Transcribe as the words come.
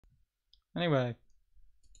Anyway,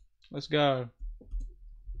 let's go.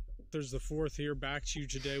 There's the fourth here, back to you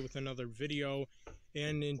today with another video.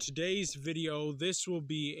 And in today's video, this will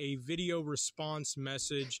be a video response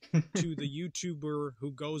message to the YouTuber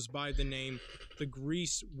who goes by the name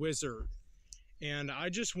TheGreaseWizard. And I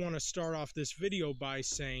just want to start off this video by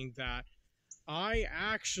saying that I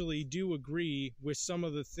actually do agree with some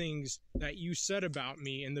of the things that you said about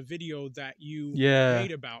me in the video that you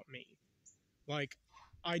made about me. Like,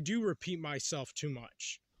 I do repeat myself too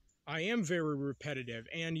much. I am very repetitive,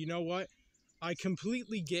 and you know what? I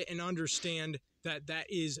completely get and understand that that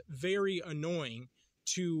is very annoying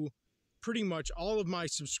to pretty much all of my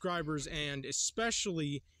subscribers, and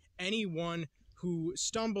especially anyone who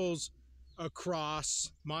stumbles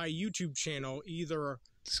across my YouTube channel either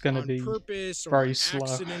It's gonna on be purpose or very on slow.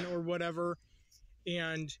 accident or whatever.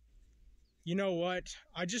 And you know what?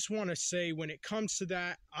 I just want to say, when it comes to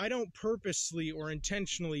that, I don't purposely or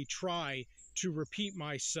intentionally try to repeat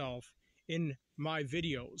myself in my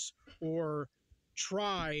videos or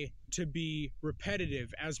try to be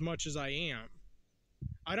repetitive as much as I am.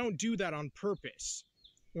 I don't do that on purpose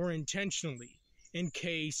or intentionally, in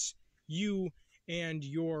case you and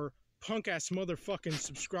your punk ass motherfucking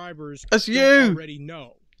subscribers don't already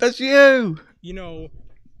know. That's you! You know,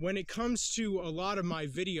 when it comes to a lot of my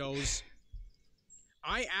videos,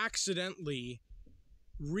 I accidentally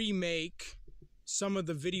remake some of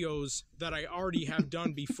the videos that I already have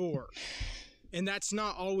done before. And that's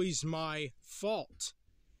not always my fault,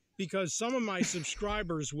 because some of my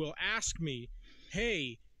subscribers will ask me,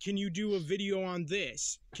 hey, can you do a video on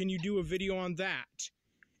this? Can you do a video on that?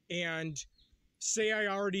 And say I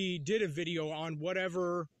already did a video on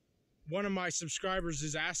whatever one of my subscribers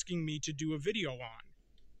is asking me to do a video on.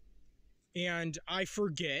 And I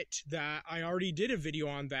forget that I already did a video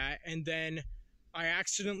on that, and then I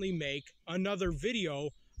accidentally make another video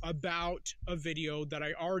about a video that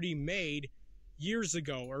I already made years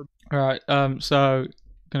ago. Alright, so I'm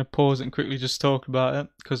gonna pause and quickly just talk about it,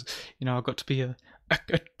 because, you know, I've got to be a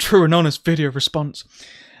true and honest video response.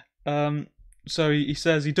 So he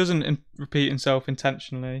says he doesn't repeat himself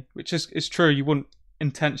intentionally, which is true. You wouldn't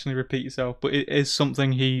intentionally repeat yourself, but it is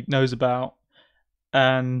something he knows about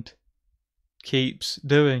and keeps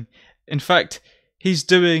doing. In fact, he's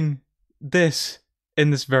doing this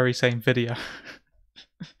in this very same video.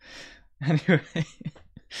 Anyway,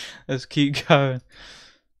 let's keep going.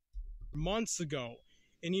 Months ago.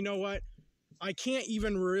 And you know what? I can't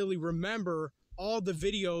even really remember all the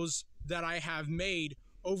videos that I have made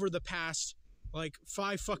over the past like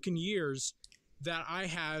 5 fucking years that I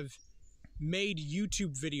have made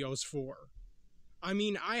YouTube videos for. I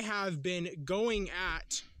mean, I have been going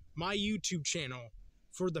at my YouTube channel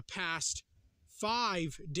for the past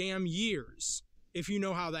 5 damn years, if you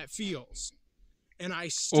know how that feels. And I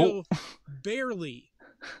still barely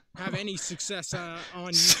have any success on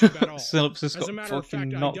YouTube at all. As a matter of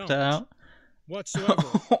fact, I don't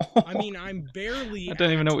whatsoever. I mean, I'm barely I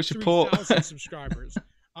don't even know what you put. 3,000 subscribers.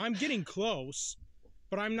 I'm getting close,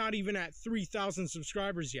 but I'm not even at 3,000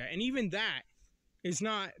 subscribers yet. And even that is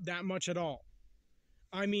not that much at all.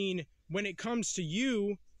 I mean, when it comes to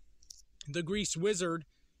you, TheGreaseWizard,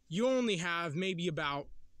 you only have maybe about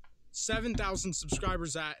 7,000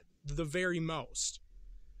 subscribers at the very most.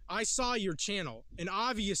 I saw your channel, and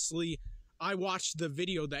obviously I watched the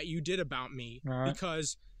video that you did about me,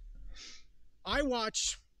 because I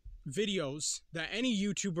watch videos that any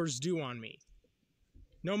YouTubers do on me,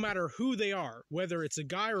 no matter who they are, whether it's a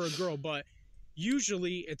guy or a girl, but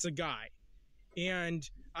usually it's a guy. And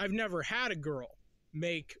I've never had a girl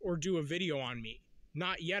make or do a video on me.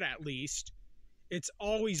 Not yet, at least. It's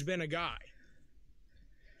always been a guy.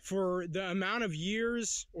 For the amount of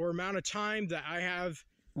years or amount of time that I have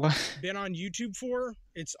been on YouTube for,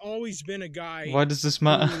 it's always been a guy. Why does this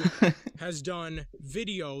matter? Who has done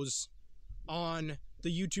videos on the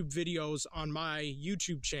YouTube videos on my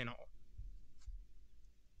YouTube channel.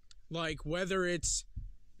 Like, whether it's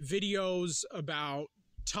videos about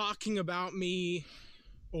talking about me,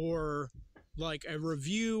 or like a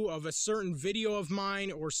review of a certain video of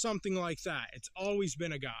mine or something like that. It's always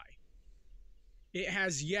been a guy. It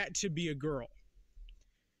has yet to be a girl.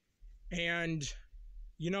 And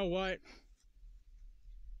you know what?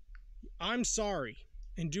 I'm sorry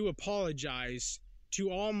and do apologize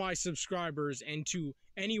to all my subscribers and to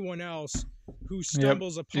anyone else who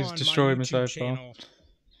stumbles upon my YouTube channel,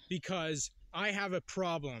 because I have a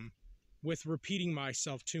problem with repeating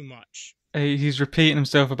myself too much. He's repeating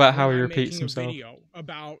himself about how he repeats himself. Making a video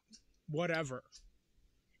about whatever.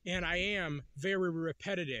 And I am very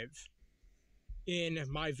repetitive in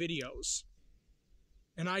my videos.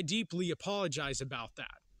 And I deeply apologize about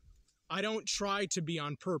that. I don't try to be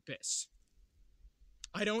on purpose.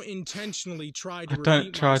 I don't intentionally try to I don't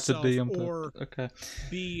repeat try myself to be on or okay.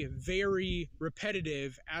 be very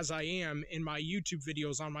repetitive as I am in my YouTube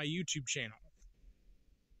videos on my YouTube channel.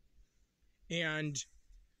 And,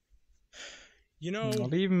 you know, I'll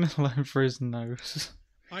leave him alone for his nose.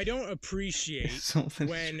 I don't appreciate Something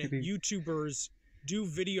when really... YouTubers do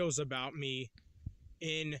videos about me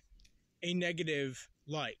in a negative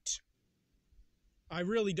light. I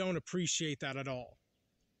really don't appreciate that at all.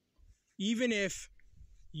 Even if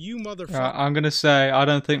you motherfucker... I'm going to say, I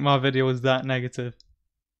don't think my video was that negative.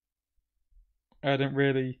 I didn't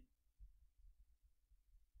really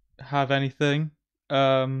have anything.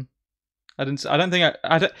 I don't think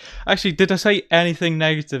actually, did I say anything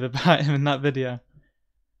negative about him in that video?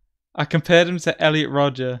 I compared him to Elliot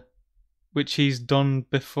Rodger, which he's done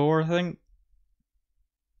before, I think.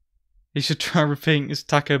 He should try repeating his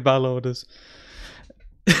Taco Bell orders.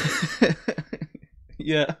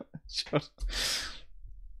 Yeah, sure.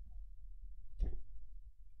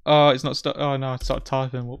 Oh, it's not stuck. Oh no, I started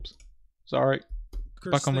typing. Whoops. Sorry.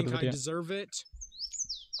 Back on with the video. I deserve it.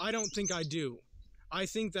 I don't think I do. I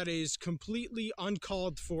think that is completely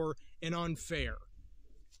uncalled for and unfair.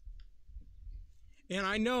 And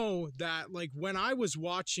I know that, like, when I was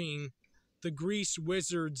watching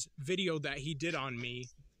TheGreaseWizard's video that he did on me,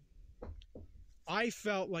 I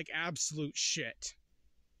felt like absolute shit.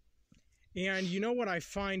 And you know what I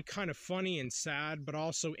find kind of funny and sad, but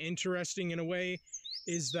also interesting in a way,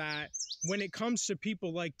 is that when it comes to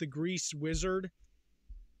people like TheGreaseWizard,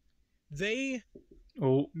 they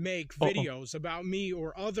make videos about me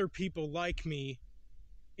or other people like me,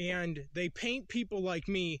 and they paint people like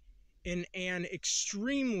me in an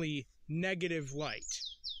extremely negative light.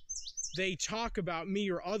 They talk about me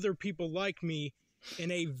or other people like me in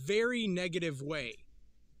a very negative way.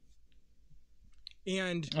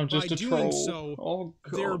 And by doing so,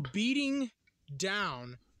 they're beating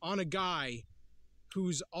down on a guy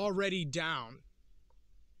who's already down,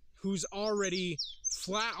 who's already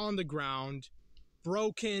flat on the ground,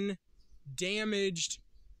 broken, damaged,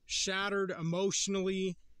 shattered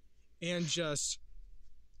emotionally, and just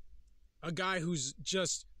a guy who's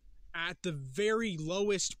just at the very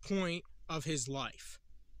lowest point of his life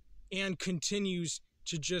and continues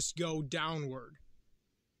to just go downward.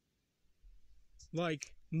 Like,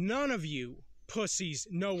 none of you pussies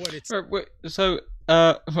know what it's... Wait, so,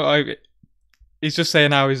 he's just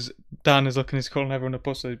saying how Dan is looking, he's calling everyone a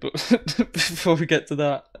pussy, but before we get to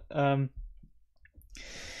that,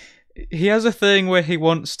 he has a thing where he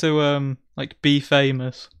wants to, like, be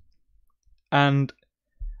famous, and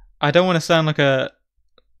I don't want to sound like an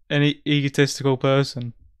egotistical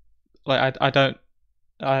person. Like,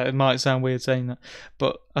 it might sound weird saying that,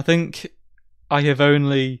 but I think I have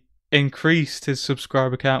only increased his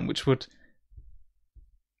subscriber count, which would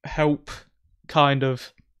help kind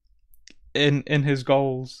of in his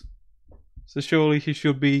goals. So surely he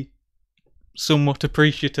should be somewhat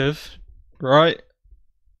appreciative, right?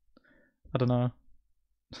 I don't know.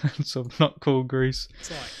 So not cool, Grease. It's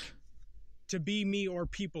like to be me or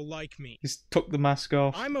people like me. He's took the mask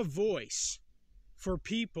off. I'm a voice for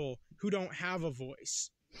people who don't have a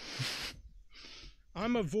voice.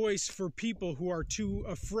 I'm a voice for people who are too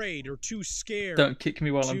afraid or too scared. Don't kick me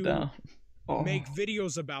while I'm down. Make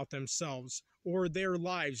videos about themselves or their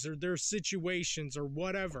lives or their situations or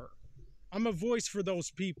whatever. I'm a voice for those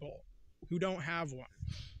people who don't have one.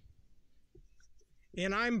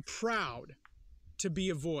 And I'm proud to be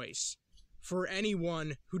a voice for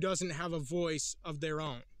anyone who doesn't have a voice of their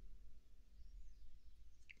own.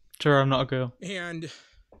 Sure, I'm not a girl. And,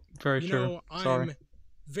 very sure. Know, I'm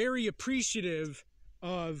very appreciative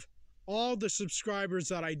of all the subscribers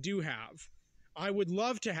that I do have. I would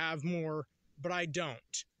love to have more, but I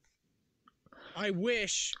don't. I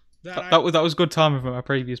wish that that was good timing from my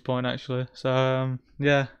previous point, actually. So,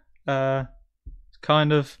 yeah.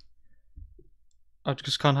 Kind of... I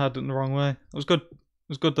just kind of had it in the wrong way. It was good. It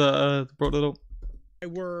was good that brought it up. I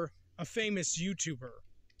were a famous YouTuber.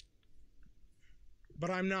 But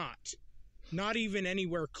I'm not. Not even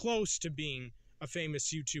anywhere close to being a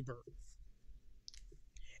famous YouTuber.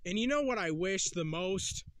 And you know what I wish the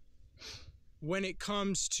most when it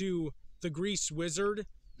comes to TheGreaseWizard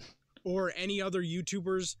or any other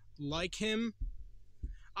YouTubers like him?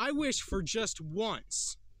 I wish for just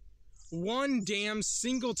once, one damn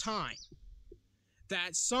single time,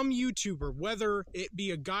 that some YouTuber, whether it be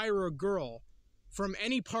a guy or a girl, from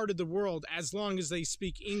any part of the world, as long as they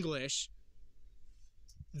speak English,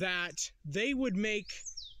 that they would make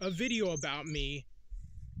a video about me,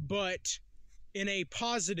 but in a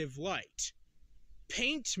positive light.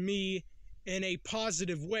 Paint me in a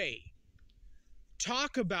positive way.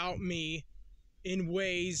 talk about me in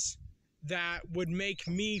ways that would make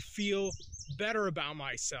me feel better about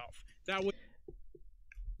myself. That would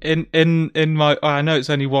in my, I know it's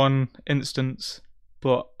only one instance,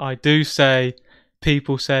 but I do say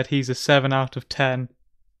people said he's a 7 out of 10,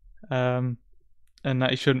 and that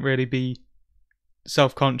he shouldn't really be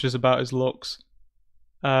self-conscious about his looks.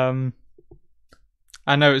 I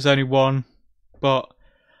know it's only one, but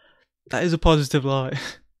that is a positive light.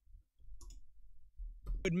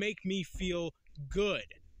 would make me feel good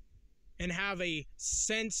and have a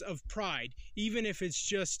sense of pride, even if it's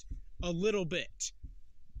just a little bit.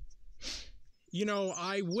 You know,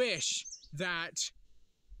 I wish that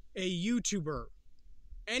a YouTuber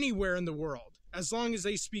anywhere in the world, as long as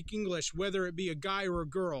they speak English, whether it be a guy or a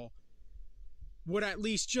girl, would at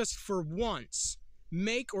least just for once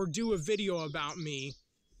make or do a video about me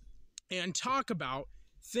and talk about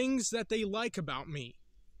things that they like about me,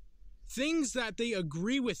 things that they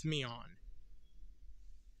agree with me on,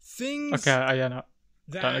 things Okay, yeah, no,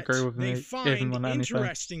 that don't agree with they me find even on anything.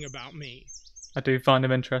 interesting about me, I do find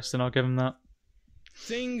him interesting, I'll give him that.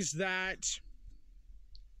 things that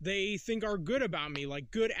they think are good about me, like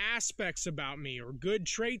good aspects about me or good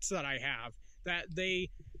traits that I have that they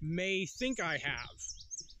may think I have,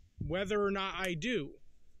 whether or not I do.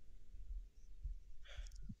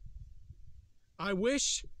 I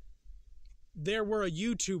wish there were a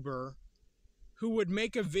YouTuber who would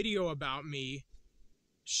make a video about me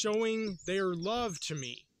showing their love to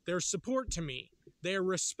me, their support to me, their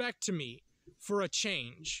respect to me for a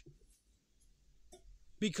change.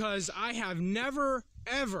 Because I have never,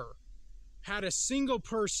 ever had a single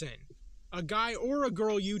person, a guy or a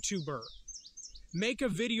girl YouTuber, make a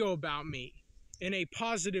video about me in a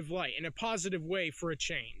positive light, in a positive way for a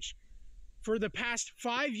change. For the past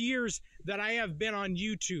 5 years that I have been on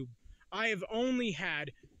YouTube, I have only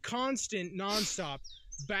had constant, nonstop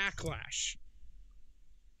backlash.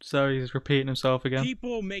 So he's repeating himself again.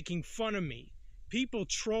 People making fun of me, people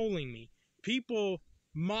trolling me, people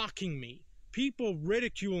mocking me, people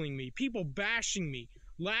ridiculing me, people bashing me,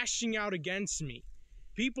 lashing out against me,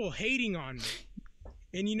 people hating on me.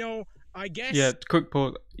 And you know, I guess... Yeah, quick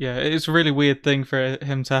pause. Yeah, it's a really weird thing for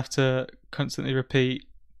him to have to constantly repeat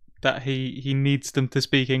that he needs them to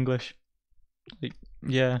speak English. Like,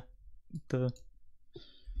 yeah,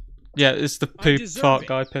 it's the poop fart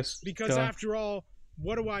guy piss because guy. After all,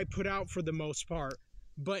 what do I put out for the most part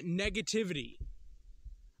but negativity?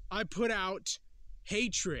 I put out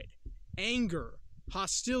hatred, anger,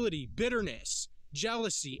 hostility, bitterness,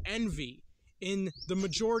 jealousy, envy in the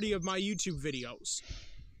majority of my YouTube videos.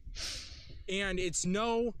 And it's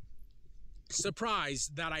no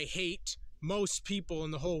surprise that I hate most people in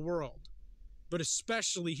the whole world, but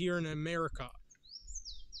especially here in America,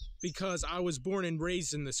 because I was born and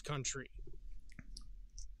raised in this country.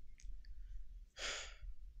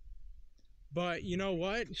 But you know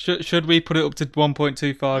what? Should we put it up to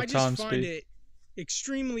 1.25 times speed? I just find it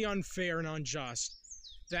extremely unfair and unjust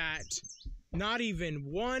that not even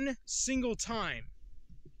one single time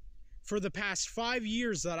for the past 5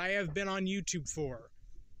 years that I have been on YouTube for,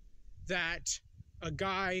 that a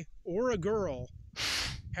guy or a girl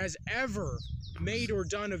has ever made or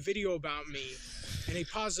done a video about me in a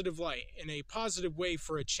positive light, in a positive way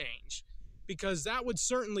for a change. Because that would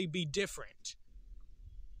certainly be different.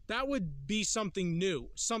 That would be something new,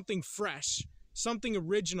 something fresh, something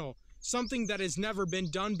original, something that has never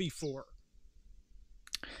been done before.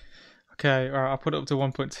 Okay, alright, I'll put it up to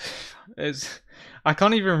 1.2. I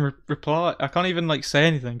can't even reply. I can't even like say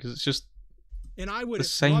anything because it's just and I would the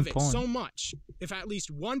same love point. it so much if at least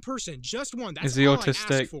one person, just one, that's is the all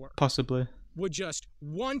autistic I ask for, possibly would just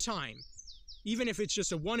one time, even if it's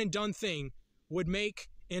just a one and done thing, would make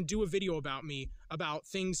and do a video about me, about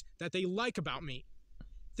things that they like about me,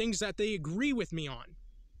 things that they agree with me on,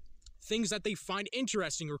 things that they find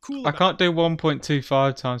interesting or cool about. I can't do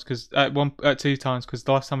 1.25 times because 2 times because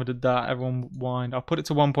the last time I did that everyone whined. I'll put it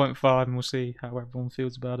to 1.5 and we'll see how everyone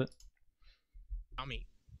feels about it. About me.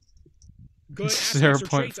 Good aspects or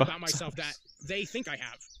traits about myself that they think I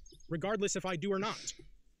have, regardless if I do or not.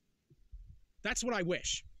 That's what I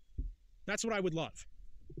wish. That's what I would love.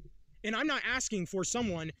 And I'm not asking for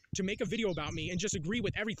someone to make a video about me and just agree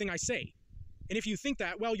with everything I say. And if you think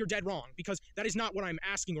that, well, you're dead wrong, because that is not what I'm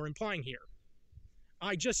asking or implying here.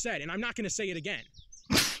 I just said, and I'm not going to say it again.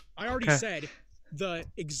 I already said the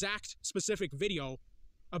exact specific video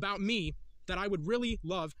about me that I would really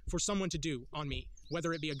love for someone to do on me,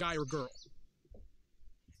 whether it be a guy or girl.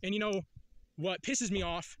 And you know, what pisses me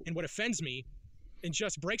off and what offends me and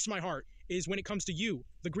just breaks my heart is when it comes to you,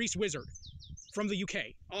 TheGreaseWizard, from the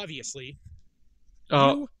UK, obviously.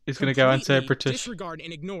 Oh, You he's going to go and say completely British. disregard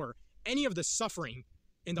and ignore any of the suffering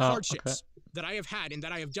and the hardships that I have had and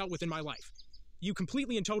that I have dealt with in my life. You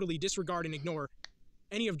completely and totally disregard and ignore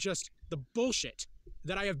any of just the bullshit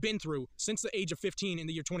that I have been through since the age of 15 in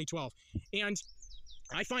the year 2012. And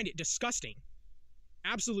I find it disgusting,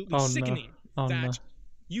 absolutely sickening that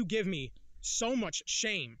you give me so much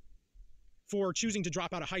shame for choosing to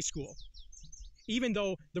drop out of high school, even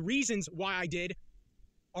though the reasons why I did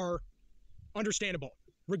are understandable.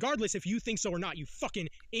 Regardless if you think so or not, you fucking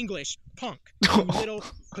English punk. You little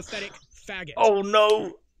pathetic faggot. Oh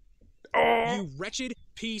no! Oh. You wretched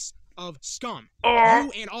piece of scum. Oh.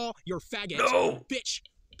 You and all your faggot, bitch,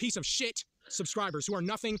 piece of shit subscribers who are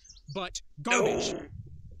nothing but garbage.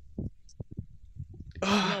 You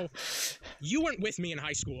know, you weren't with me in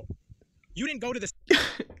high school. You didn't go to this.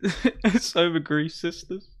 It's over Grease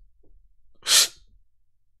Sisters.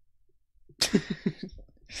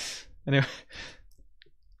 Anyway.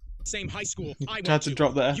 Same high school I went Tried to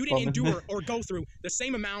drop the F-bomb. You didn't endure or go through the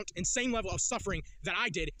same amount and same level of suffering that I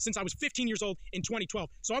did since I was 15 years old in 2012.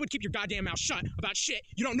 So I would keep your goddamn mouth shut about shit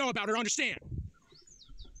you don't know about or understand.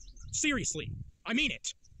 Seriously, I mean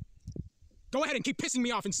it. Go ahead and keep pissing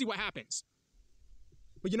me off and see what happens.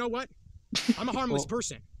 But you know what? I'm a harmless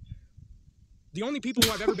person. The only people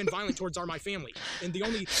who I've ever been violent towards are my family. And the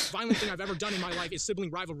only violent thing I've ever done in my life is sibling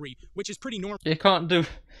rivalry, which is pretty normal. You can't do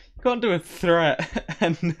a threat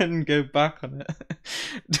and then go back on it.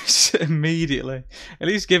 Just immediately. At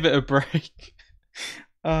least give it a break.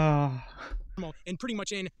 Ah. And pretty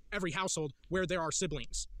much in every household where there are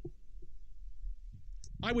siblings.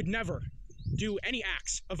 I would never do any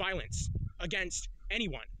acts of violence against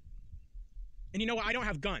anyone. And you know what? I don't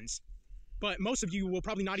have guns. But most of you will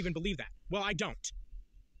probably not even believe that. Well, I don't.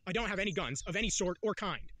 I don't have any guns of any sort or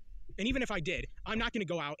kind. And even if I did, I'm not going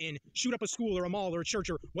to go out and shoot up a school or a mall or a church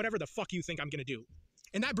or whatever the fuck you think I'm going to do.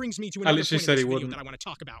 And that brings me to another point in this video that I want to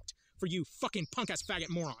talk about for you fucking punk-ass faggot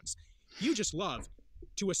morons. You just love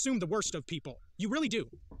to assume the worst of people. You really do.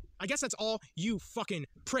 I guess that's all you fucking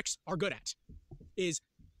pricks are good at, is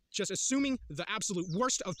just assuming the absolute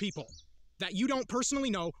worst of people that you don't personally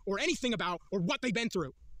know or anything about or what they've been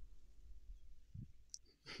through.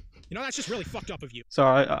 You know, that's just really fucked up of you.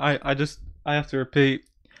 Sorry, I have to repeat.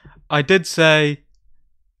 I did say,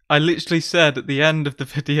 I literally said at the end of the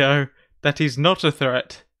video that he's not a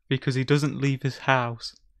threat because he doesn't leave his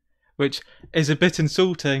house. Which is a bit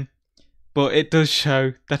insulting, but it does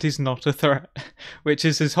show that he's not a threat. Which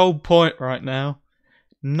is his whole point right now.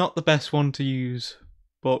 Not the best one to use,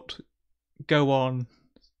 but go on,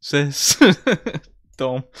 sis.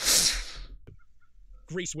 Dumb.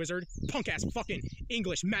 TheGreaseWizard, punk-ass fucking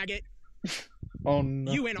English maggot. Oh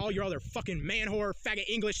no. You and all your other fucking man whore, faggot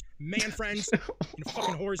English man friends, and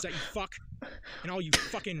fucking whores that you fuck, and all you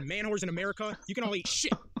fucking man whores in America, you can all eat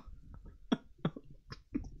shit.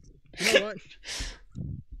 You know what?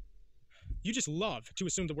 You just love to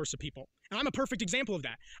assume the worst of people. And I'm a perfect example of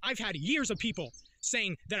that. I've had years of people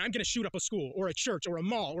saying that I'm gonna shoot up a school, or a church, or a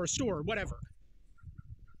mall, or a store, or whatever.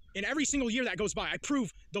 And every single year that goes by, I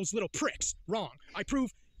prove those little pricks wrong. I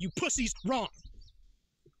prove you pussies wrong.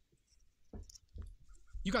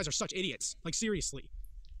 You guys are such idiots. Like, seriously.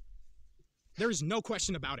 There is no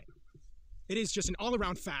question about it. It is just an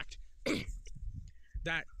all-around fact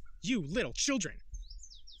that you little children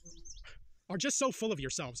are just so full of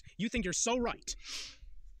yourselves. You think you're so right,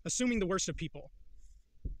 assuming the worst of people,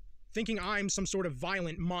 thinking I'm some sort of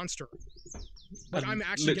violent monster. But I'm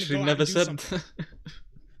actually going to go out and do something.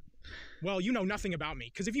 Well, you know nothing about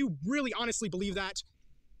me, because if you really honestly believe that,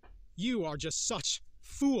 you are just such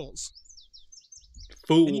fools.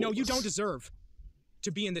 Fools. And you know, you don't deserve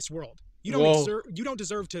to be in this world. You don't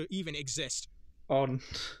deserve to even exist.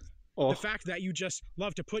 The fact that you just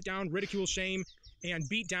love to put down, ridicule, shame, and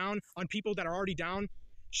beat down on people that are already down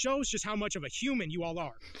shows just how much of a human you all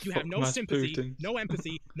are. You have no sympathy, no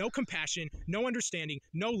empathy, no compassion, no understanding,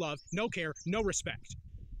 no love, no care, no respect.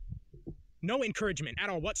 No encouragement at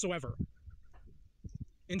all whatsoever.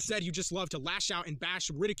 Instead, you just love to lash out and bash,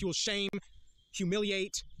 ridicule, shame,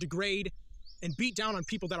 humiliate, degrade, and beat down on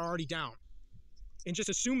people that are already down. And just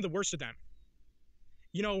assume the worst of them.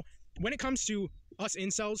 You know, when it comes to us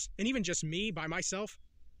incels, and even just me by myself,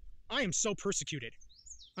 I am so persecuted.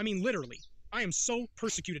 I mean, literally. I am so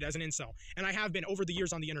persecuted as an incel. And I have been over the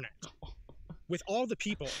years on the internet. With all the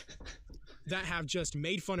people that have just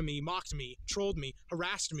made fun of me, mocked me, trolled me,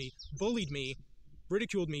 harassed me, bullied me,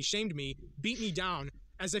 ridiculed me, shamed me, beat me down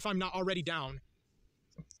as if I'm not already down.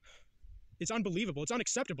 It's unbelievable. It's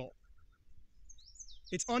unacceptable.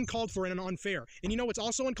 It's uncalled for and unfair. And you know what's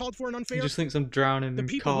also uncalled for and unfair? He just thinks I'm drowning The in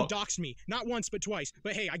people who cock. doxed me, not once but twice.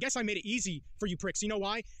 But hey, I guess I made it easy for you pricks. You know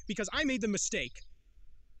why? Because I made the mistake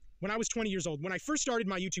when I was 20 years old. When I first started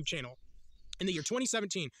my YouTube channel in the year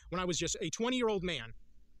 2017, when I was just a 20-year-old man,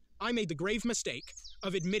 I made the grave mistake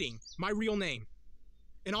of admitting my real name.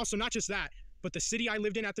 And also not just that, but the city I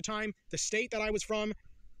lived in at the time, the state that I was from.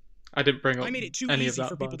 I didn't bring up I made it too any easy of that,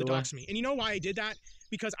 for people to dox me. And you know why I did that?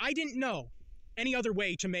 Because I didn't know any other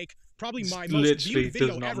way to make probably my most viewed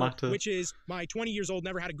video ever, which is my 20 years old,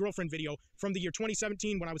 never had a girlfriend video from the year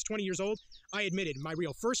 2017 when I was 20 years old. I admitted my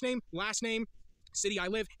real first name, last name, city I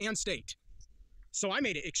live, and state. So I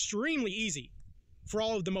made it extremely easy for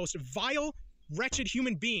all of the most vile, wretched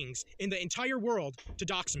human beings in the entire world to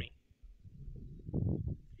dox me.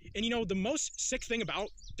 And you know, the most sick thing about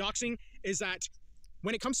doxing is that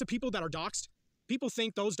when it comes to people that are doxed, people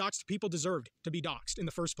think those doxed people deserved to be doxed in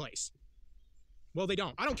the first place. Well, they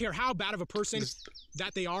don't. I don't care how bad of a person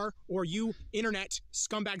that they are, or you internet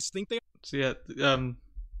scumbags think they are. So yeah,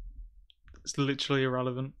 it's literally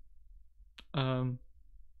irrelevant. I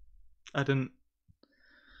didn't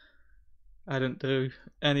do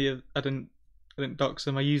any of. I didn't dox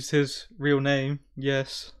him. I used his real name,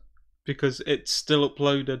 yes, because it's still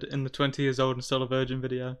uploaded in the 20 years old and still a virgin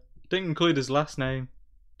video. Didn't include his last name,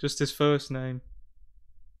 just his first name.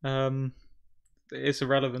 It's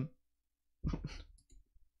irrelevant.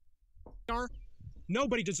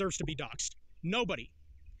 Nobody deserves to be doxxed. Nobody.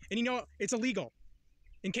 And you know, it's illegal.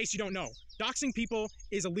 In case you don't know, doxing people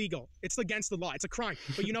is illegal. It's against the law. It's a crime.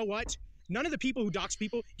 But you know what? None of the people who dox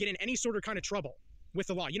people get in any sort of kind of trouble with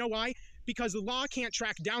the law. You know why? Because the law can't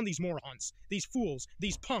track down these morons, these fools,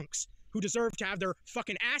 these punks who deserve to have their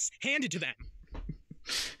fucking ass handed to them.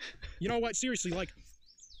 You know what? Seriously, like,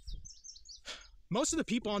 most of the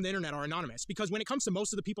people on the internet are anonymous, because when it comes to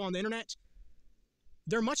most of the people on the internet,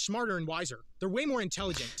 they're much smarter and wiser. They're way more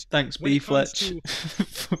intelligent. Thanks, B Fletch,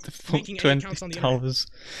 for the making $20. accounts on the internet.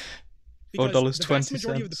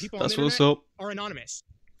 $4.20. That's what's up. Are anonymous.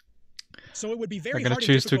 So it would be very I'm going hard to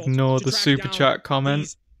choose to ignore the track super down chat comment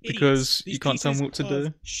these idiots, because these you can't tell me pieces what to of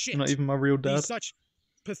do. shit, You're not even my real dad. these such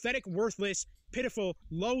pathetic, worthless, pitiful,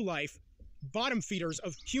 low-life, bottom feeders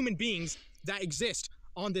of human beings that exist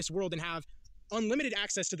on this world and have unlimited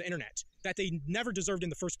access to the internet that they never deserved in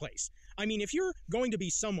the first place. I mean, if you're going to be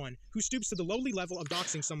someone who stoops to the lowly level of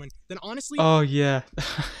doxing someone, then honestly... Oh, yeah.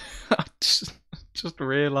 I just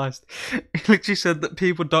realised. He literally said that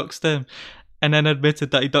people doxed him and then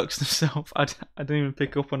admitted that he doxed himself. I didn't even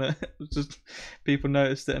pick up on it. It was just people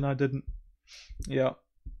noticed it and I didn't. Yeah.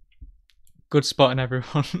 Good spotting,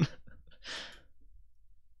 everyone.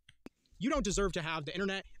 You don't deserve to have the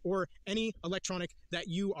internet or any electronic that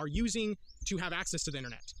you are using to have access to the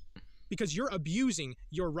internet, because you're abusing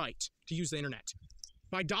your right to use the internet.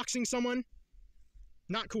 By doxing someone,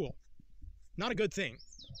 not cool. Not a good thing.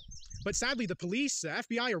 But sadly, the police, the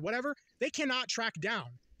FBI, or whatever, they cannot track down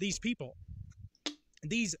these people.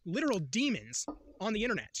 These literal demons on the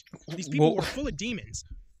internet. These people who are full of demons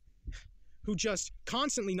who just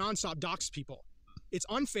constantly nonstop dox people. It's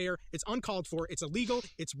unfair, it's uncalled for, it's illegal,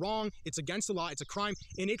 it's wrong, it's against the law, it's a crime,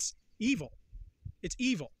 and it's evil. It's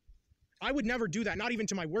evil. I would never do that, not even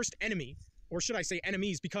to my worst enemy, or should I say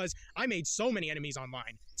enemies, because I made so many enemies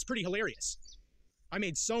online. It's pretty hilarious. I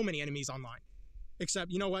made so many enemies online. Except,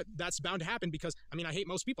 you know what? That's bound to happen because, I mean, I hate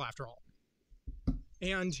most people after all.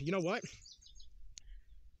 And you know what?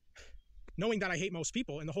 Knowing that I hate most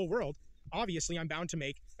people in the whole world, obviously I'm bound to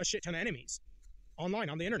make a shit ton of enemies online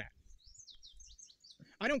on the internet.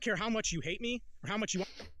 I don't care how much you hate me or how much you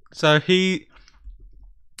want. So he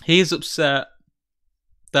is upset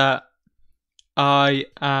that I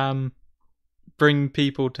am bringing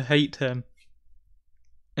people to hate him,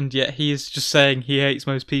 and yet he is just saying he hates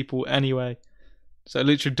most people anyway. So it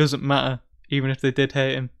literally doesn't matter, even if they did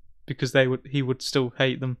hate him, because he would still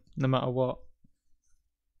hate them no matter what.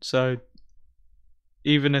 So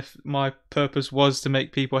even if my purpose was to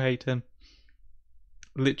make people hate him,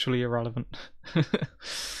 literally irrelevant.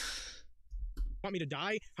 Want me to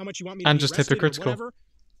die? How much you want me to and be just arrested, hypocritical. Or whatever.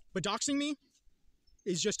 But doxing me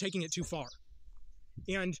is just taking it too far.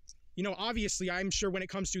 And, you know, obviously, I'm sure when it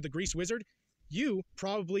comes to TheGreaseWizard, you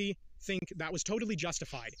probably think that was totally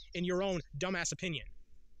justified in your own dumbass opinion.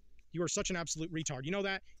 You are such an absolute retard. You know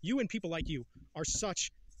that? You and people like you are such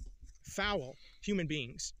foul human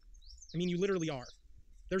beings. I mean, you literally are.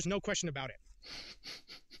 There's no question about it.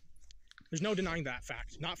 There's no denying that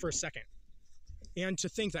fact, not for a second. And to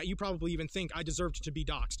think that you probably even think I deserved to be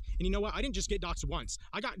doxxed. And you know what? I didn't just get doxxed once.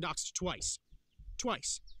 I got doxxed twice.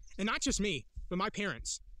 Twice. And not just me, but my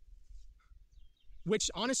parents. which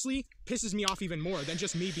honestly pisses me off even more than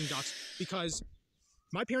just me being doxxed, because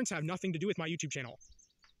my parents have nothing to do with my YouTube channel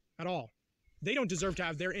at all. They don't deserve to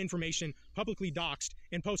have their information publicly doxxed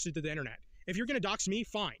and posted to the internet. If you're going to dox me,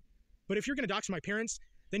 fine. But if you're going to dox my parents,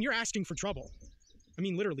 then you're asking for trouble. I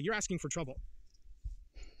mean, literally, you're asking for trouble.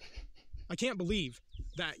 I can't believe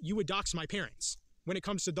that you would dox my parents when it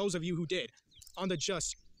comes to those of you who did on the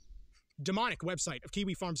just demonic website of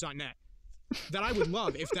kiwifarms.net. That I would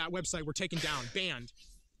love if that website were taken down, banned,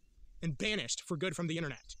 and banished for good from the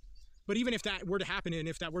internet. But even if that were to happen, and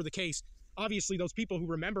if that were the case, obviously those people who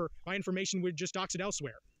remember my information would just dox it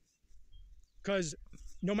elsewhere. Because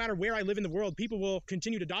no matter where I live in the world, people will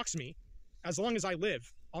continue to dox me as long as I live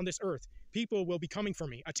on this earth. People will be coming for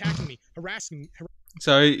me, attacking me, harassing me.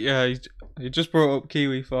 So yeah, he just brought up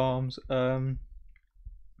Kiwi Farms. I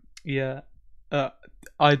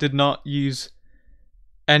did not use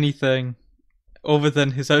anything other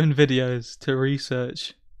than his own videos to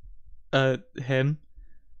research him.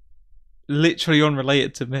 Literally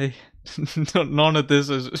unrelated to me. None of this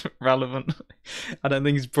is relevant. I don't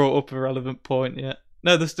think he's brought up a relevant point yet.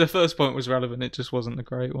 No, the first point was relevant. It just wasn't a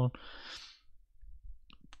great one.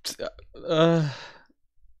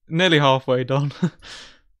 Nearly halfway done.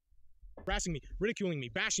 Harassing me, ridiculing me,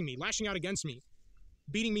 bashing me, lashing out against me,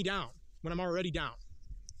 beating me down when I'm already down.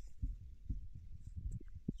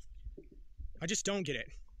 I just don't get it.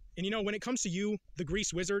 And you know, when it comes to you, the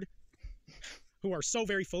Grease Wizard, who are so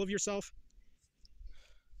very full of yourself,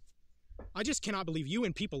 I just cannot believe you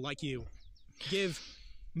and people like you give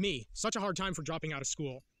me such a hard time for dropping out of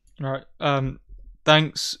school. All right.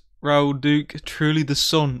 Thanks, Raoul Duke. Truly the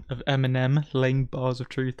son of Eminem, laying bars of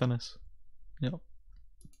truth on us. Yep.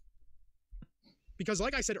 Because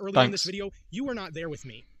like I said earlier in this video, you were not there with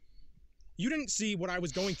me. You didn't see what I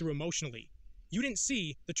was going through emotionally. You didn't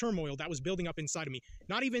see the turmoil that was building up inside of me.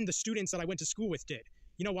 Not even the students that I went to school with did.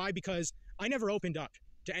 You know why? Because I never opened up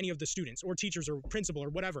to any of the students or teachers or principal or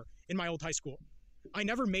whatever in my old high school. I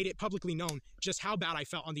never made it publicly known just how bad I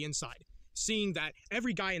felt on the inside, seeing that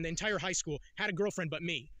every guy in the entire high school had a girlfriend but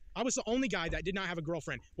me. I was the only guy that did not have a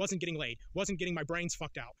girlfriend, wasn't getting laid, wasn't getting my brains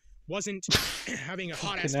fucked out, wasn't having a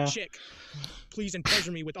hot-ass chick please and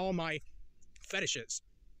pleasure me with all my fetishes,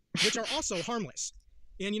 which are also harmless.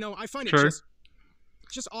 And, you know, I find it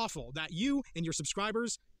just awful that you and your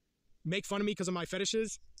subscribers make fun of me because of my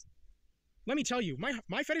fetishes. Let me tell you,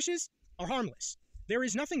 my fetishes are harmless. There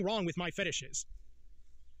is nothing wrong with my fetishes.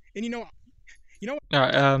 And you know. All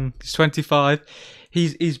right, he's 25.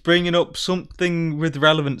 He's bringing up something with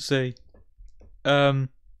relevancy.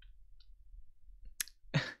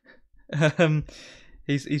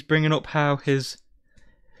 He's bringing up how his.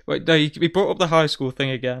 Wait, no, he brought up the high school thing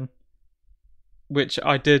again, which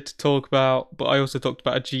I did talk about, but I also talked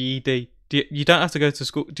about a GED. You don't have to go to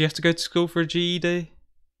school. Do you have to go to school for a GED?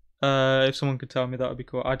 If someone could tell me, that would be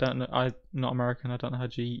cool. I don't know. I'm not American. I don't know how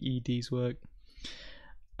GEDs work.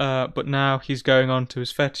 But now he's going on to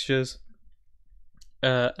his fetishes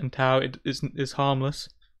and how it is harmless,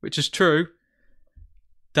 which is true.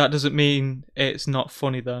 That doesn't mean it's not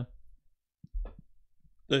funny, though.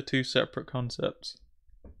 They're two separate concepts.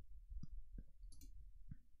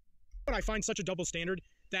 But I find such a double standard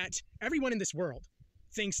that everyone in this world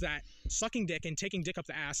thinks that sucking dick and taking dick up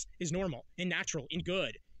the ass is normal and natural and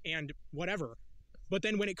good and whatever. But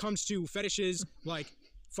then when it comes to fetishes like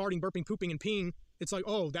farting, burping, pooping, and peeing, it's like,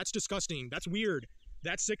 oh, that's disgusting, that's weird,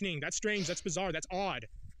 that's sickening, that's strange, that's bizarre, that's odd,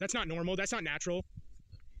 that's not normal, that's not natural.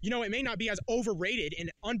 You know, it may not be as overrated and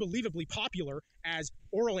unbelievably popular as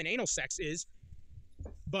oral and anal sex is,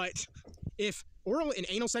 but if oral and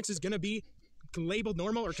anal sex is going to be labeled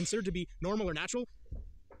normal or considered to be normal or natural,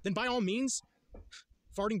 then by all means,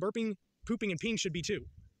 farting, burping, pooping, and peeing should be too.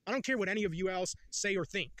 I don't care what any of you else say or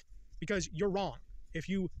think, because you're wrong if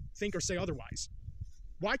you think or say otherwise.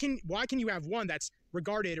 Why can you have one that's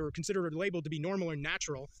regarded or considered or labeled to be normal or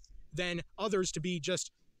natural, than others to be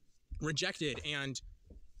just rejected and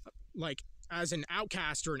like as an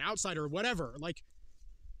outcast or an outsider or whatever? Like,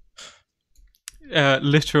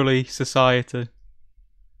 literally society.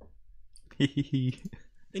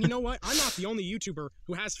 And you know what? I'm not the only YouTuber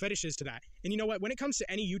who has fetishes to that. And you know what? When it comes to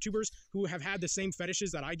any YouTubers who have had the same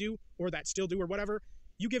fetishes that I do, or that still do, or whatever,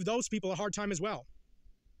 you give those people a hard time as well.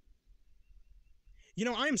 You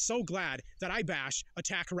know, I am so glad that I bash,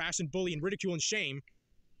 attack, harass, and bully, and ridicule, and shame,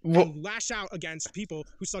 and lash out against people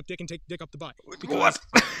who suck dick and take dick up the butt. Because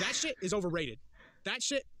that shit is overrated. That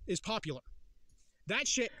shit is popular. That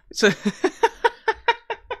shit... So...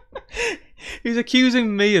 He's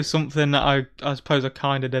accusing me of something that I suppose I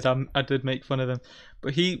kind of did. I did make fun of him,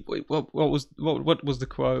 but what was the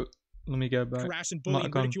quote? Let me go back. Harass and bully,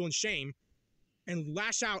 and ridicule and shame, and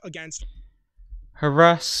lash out against.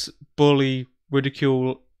 Harass, bully,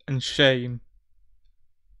 ridicule, and shame.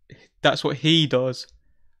 That's what he does.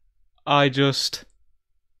 I just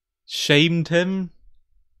shamed him.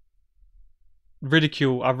 I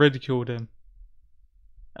ridiculed him.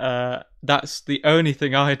 That's the only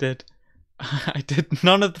thing I did. I did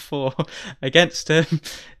none of the 4 against him.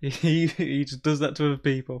 He just does that to other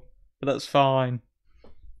people. But that's fine.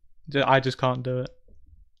 I just can't do it.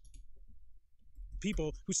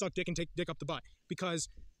 People who suck dick and take dick up the butt, because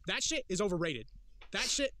that shit is overrated. That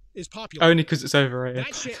shit is popular. Only because it's overrated.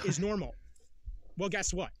 That shit is normal. Well,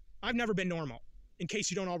 guess what? I've never been normal, in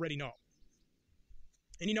case you don't already know.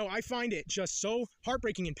 And you know, I find it just so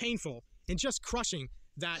heartbreaking and painful and just crushing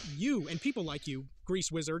that you and people like you,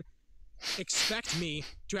 TheGreaseWizard, expect me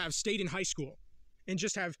to have stayed in high school and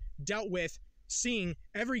just have dealt with seeing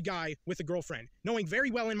every guy with a girlfriend, knowing very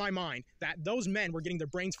well in my mind that those men were getting their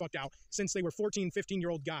brains fucked out since they were 14,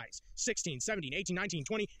 15-year-old guys, 16, 17, 18, 19,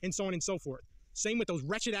 20, and so on and so forth. Same with those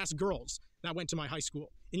wretched-ass girls that went to my high school.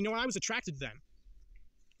 And you know what? I was attracted to them.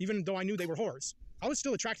 Even though I knew they were whores, I was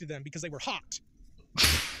still attracted to them because they were hot.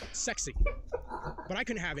 Sexy. But I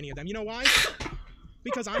couldn't have any of them. You know why?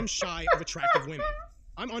 Because I'm shy of attractive women.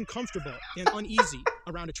 I'm uncomfortable and uneasy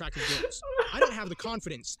around attractive girls. I don't have the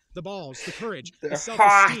confidence, the balls, the courage, the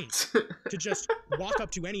self-esteem to just walk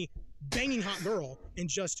up to any banging hot girl and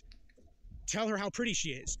just tell her how pretty she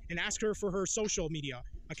is and ask her for her social media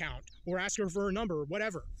account or ask her for her number or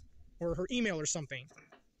whatever, or her email or something,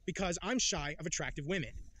 because I'm shy of attractive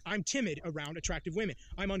women. I'm timid around attractive women.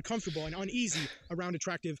 I'm uncomfortable and uneasy around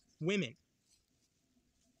attractive women.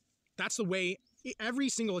 That's the way every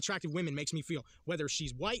single attractive woman makes me feel, whether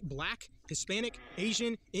she's white, black, Hispanic,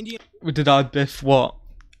 Asian, Indian. Did I biff what?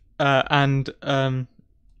 Anyway,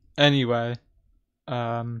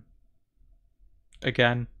 again,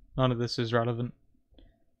 none of this is relevant.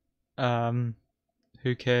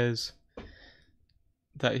 Who cares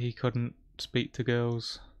that he couldn't speak to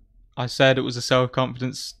girls? I said it was a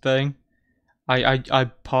self-confidence thing. I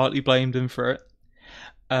partly blamed him for it.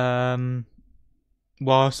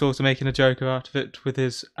 Whilst also making a joke out of it with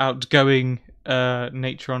his outgoing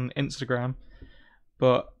nature on Instagram.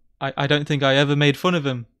 But I don't think I ever made fun of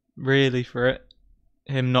him, really, for it.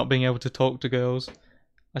 Him not being able to talk to girls.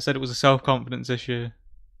 I said it was a self-confidence issue.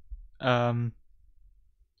 It's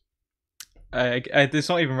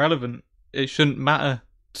not even relevant. It shouldn't matter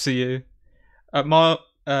to you. Marshall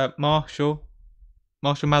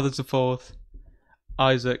Mathers the 4th,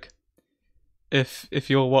 Isaac, if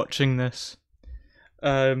you're watching this,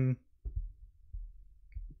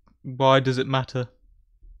 why does it matter?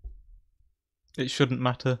 It shouldn't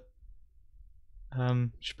matter. You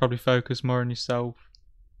should probably focus more on yourself,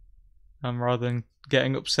 rather than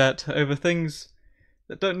getting upset over things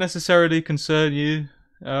that don't necessarily concern you.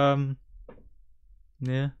 Yeah.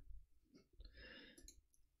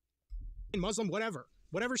 Muslim, whatever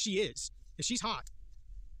she is, if she's hot,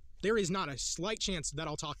 there is not a slight chance that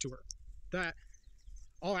I'll talk to her, that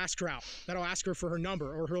I'll ask her out, that I'll ask her for her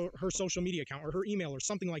number or her social media account or her email or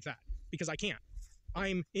something like that, because I can't.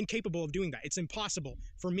 I'm incapable of doing that. It's impossible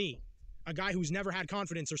for me, a guy who's never had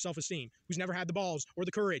confidence or self-esteem, who's never had the balls or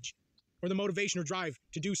the courage or the motivation or drive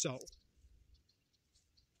to do so.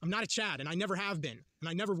 I'm not a Chad, and I never have been, and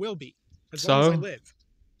I never will be, as long as I live.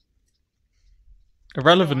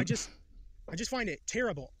 Irrelevant. You know, I just find it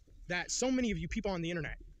terrible that so many of you people on the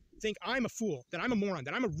internet think I'm a fool, that I'm a moron,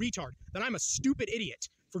 that I'm a retard, that I'm a stupid idiot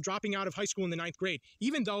for dropping out of high school in the 9th grade,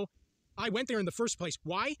 even though I went there in the first place.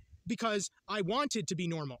 Why? Because I wanted to be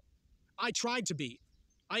normal. I tried to be.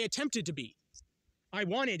 I attempted to be. I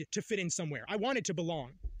wanted to fit in somewhere. I wanted to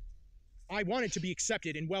belong. I wanted to be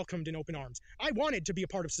accepted and welcomed in open arms. I wanted to be a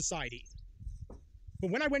part of society.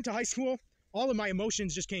 But when I went to high school, all of my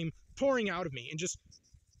emotions just came pouring out of me and just,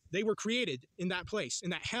 they were created in that place, in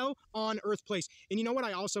that hell on earth place. And you know what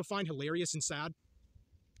I also find hilarious and sad?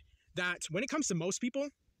 That when it comes to most people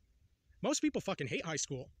fucking hate high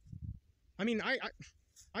school. I mean,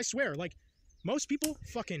 I swear, like, most people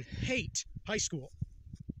fucking hate high school.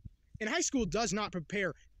 And high school does not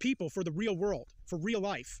prepare people for the real world, for real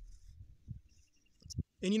life.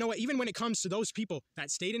 And you know what? Even when it comes to those people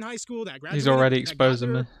that stayed in high school, that graduated, he's already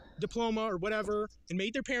exposing me. Diploma or whatever, and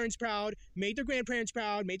made their parents proud, made their grandparents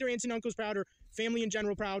proud, made their aunts and uncles proud, or family in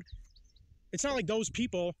general proud. It's not like those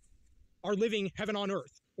people are living heaven on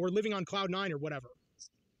earth or living on cloud 9 or whatever.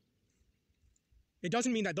 It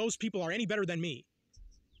doesn't mean that those people are any better than me.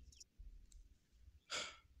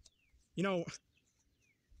 You know,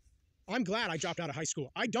 I'm glad I dropped out of high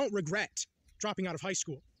school. I don't regret dropping out of high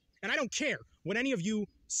school. And I don't care what any of you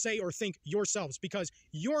say or think yourselves, because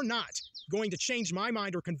you're not going to change my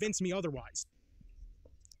mind or convince me otherwise.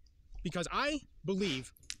 Because I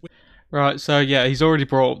believe... Right, so yeah, he's already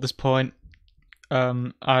brought up this point.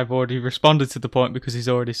 I've already responded to the point because he's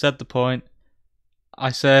already said the point.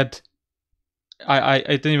 I said it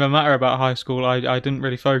didn't even matter about high school. I didn't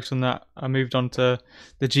really focus on that. I moved on to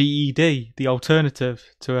the GED, the alternative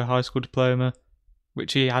to a high school diploma,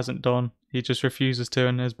 which he hasn't done. He just refuses to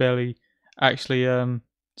and has barely actually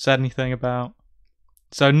said anything about.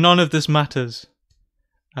 So none of this matters.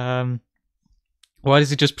 Why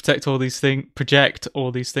does he just project all these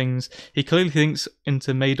things? He clearly thinks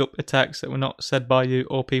into made-up attacks that were not said by you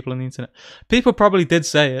or people on the internet. People probably did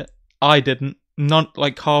say it. I didn't. Not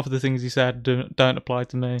like half of the things he said don't apply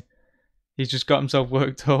to me. He's just got himself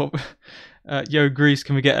worked up. Yo, Greece,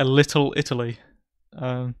 can we get a little Italy?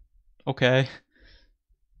 Okay.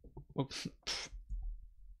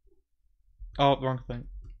 Oh, wrong thing.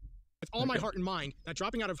 With all my heart and mind, that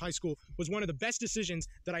dropping out of high school was one of the best decisions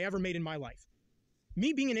that I ever made in my life.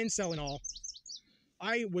 Me being an incel and all,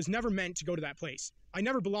 I was never meant to go to that place. I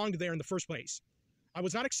never belonged there in the first place. I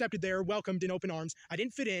was not accepted there, welcomed in open arms. I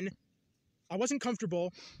didn't fit in. I wasn't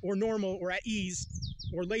comfortable or normal or at ease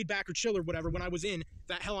or laid back or chill or whatever when I was in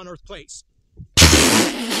that hell on earth place.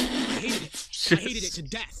 I hated it. I hated it to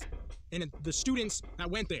death. And the students that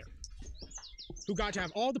went there, who got to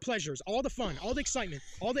have all the pleasures, all the fun, all the excitement,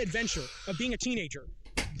 all the adventure of being a teenager,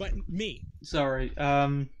 but me. Sorry,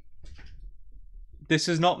 this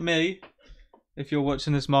is not me, if you're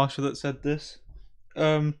watching this, Marshall, that said this.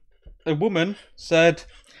 A woman said,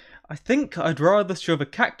 I think I'd rather shove a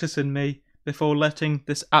cactus in me before letting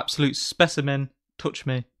this absolute specimen touch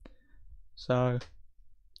me. So,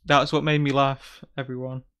 that's what made me laugh,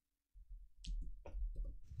 everyone.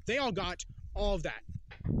 They all got all of that,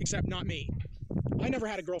 except not me. I never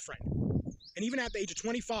had a girlfriend. And even at the age of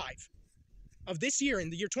 25 of this year, in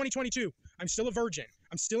the year 2022, I'm still a virgin.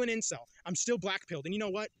 I'm still an incel. I'm still black-pilled. And you know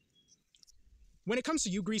what? When it comes to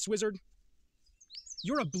you, Grease Wizard,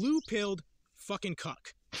 you're a blue-pilled fucking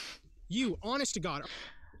cuck. You, honest to God.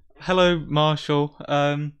 Hello, Marshall.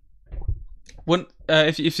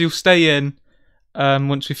 If you'll stay in,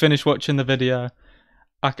 once we finish watching the video,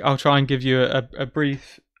 I'll try and give you a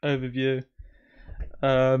brief overview.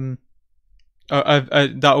 That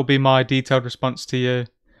will be my detailed response to you.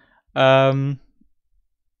 But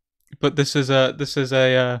this will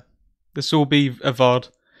be a VOD.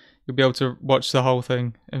 You'll be able to watch the whole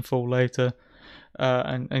thing in full later,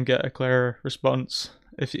 and get a clearer response.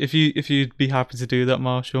 If you'd be happy to do that,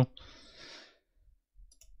 Marshall.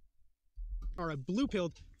 Are a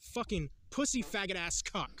blue-pilled fucking pussy faggot ass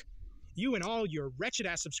cuck. You and all your wretched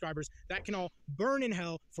ass subscribers that can all burn in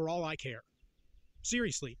hell for all I care.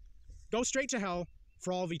 Seriously, go straight to hell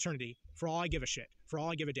for all of eternity, for all I give a shit, for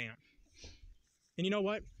all I give a damn. And you know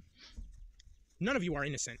what? None of you are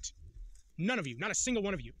innocent. None of you, not a single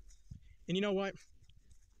one of you. And you know what?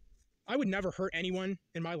 I would never hurt anyone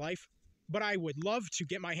in my life, but I would love to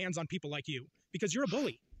get my hands on people like you, because you're a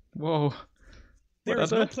bully. Whoa. There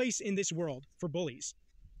is no place in this world for bullies.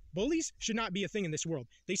 Bullies should not be a thing in this world.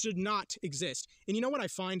 They should not exist. And you know what I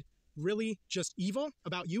find really just evil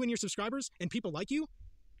about you and your subscribers and people like you?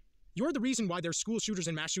 You're the reason why there's school shooters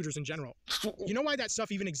and mass shooters in general. You know why that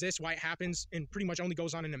stuff even exists, why it happens, and pretty much only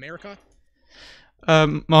goes on in America?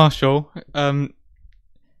 Marshall,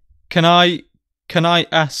 can I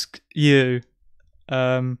ask you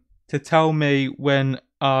to tell me when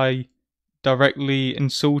I directly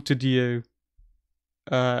insulted you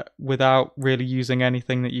without really using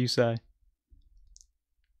anything that you say?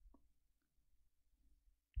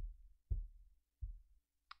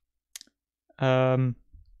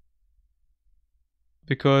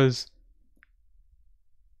 Because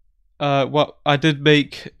what I did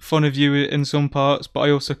make fun of you in some parts, but I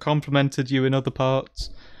also complimented you in other parts.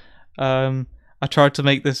 I tried to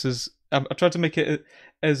make this I tried to make it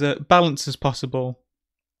as balanced as possible,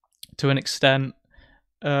 to an extent.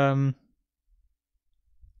 I'm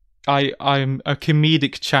a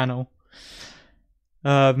comedic channel.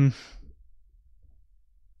 That's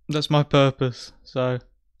my purpose. So,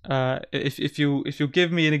 if you'll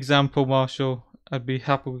give me an example, Marshall, I'd be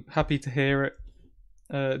happy to hear it.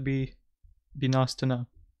 It'd be nice to know.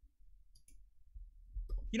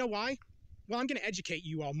 You know why? Well, I'm going to educate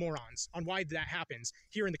you all morons on why that happens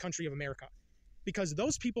here in the country of America. Because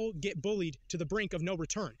those people get bullied to the brink of no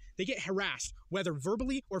return. They get harassed, whether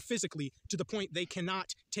verbally or physically, to the point they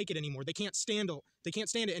cannot take it anymore. They can't stand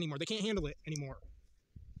it anymore. They can't handle it anymore.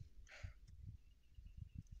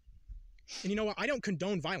 And you know what? I don't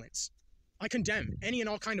condone violence. I condemn any and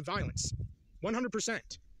all kind of violence. 100%.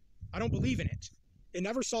 I don't believe in it. It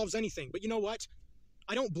never solves anything. But you know what?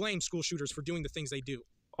 I don't blame school shooters for doing the things they do.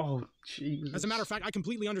 Oh, Jesus. As a matter of fact, I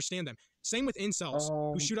completely understand them. Same with incels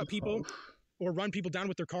who shoot up people or run people down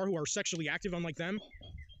with their car who are sexually active, unlike them.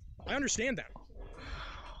 I understand them.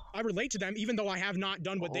 I relate to them, even though I have not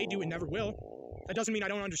done what they do and never will. That doesn't mean I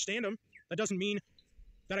don't understand them. That doesn't mean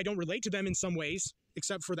that I don't relate to them in some ways,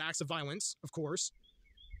 except for the acts of violence, of course.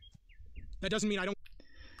 That doesn't mean I don't.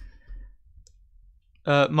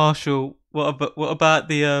 Marshall, what about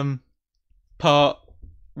the part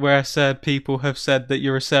where I said people have said that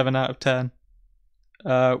you're a 7 out of 10,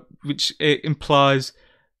 which it implies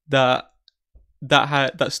that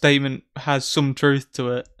that statement has some truth to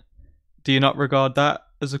it. Do you not regard that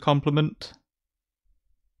as a compliment,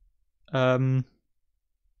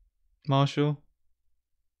 Marshall?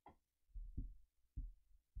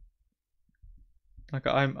 Like,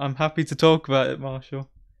 I'm happy to talk about it, Marshall,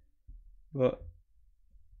 but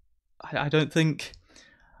I don't think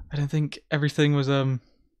everything was I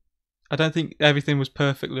don't think everything was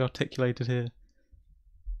perfectly articulated here.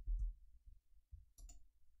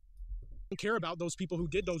 Don't care about those people who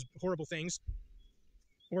did those horrible things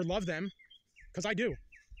or love them, because I do.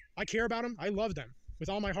 I care about them. I love them with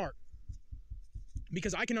all my heart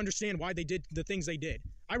because I can understand why they did the things they did.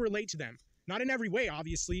 I relate to them. Not in every way,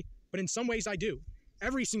 obviously, but in some ways I do.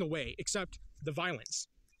 Every single way except the violence.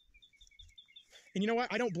 And you know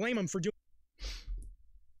what? I don't blame them for doing.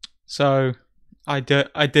 So I did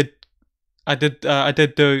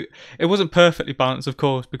do. It wasn't perfectly balanced, of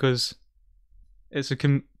course, because it's a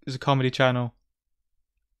comedy channel.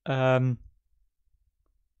 But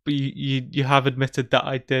you have admitted that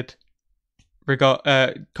I did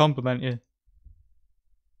compliment you.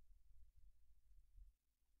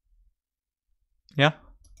 Yeah.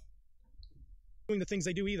 Doing the things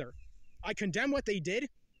they do either. I condemn what they did.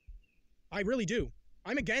 I really do.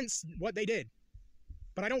 I'm against what they did.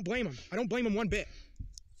 But I don't blame them. I don't blame them one bit.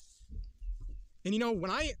 And you know,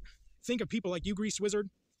 when I think of people like you, TheGreaseWizard,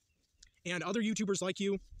 and other YouTubers like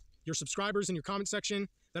you, your subscribers in your comment section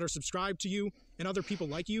that are subscribed to you, and other people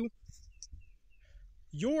like you,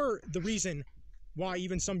 you're the reason why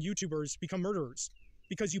even some YouTubers become murderers.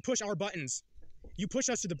 Because you push our buttons. You push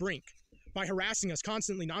us to the brink by harassing us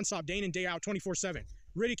constantly, nonstop, day in and day out, 24/7,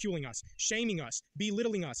 ridiculing us, shaming us,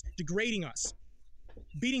 belittling us, degrading us,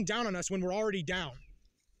 beating down on us when we're already down.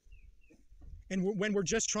 And when we're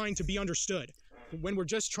just trying to be understood, when we're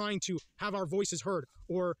just trying to have our voices heard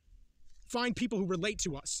or find people who relate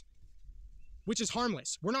to us, which is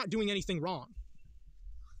harmless. We're not doing anything wrong.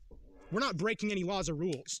 We're not breaking any laws or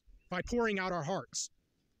rules by pouring out our hearts.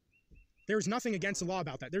 There's nothing against the law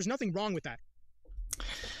about that. There's nothing wrong with that.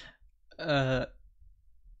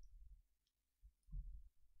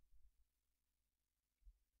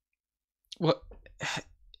 What?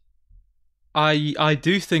 I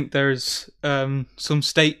do think there's some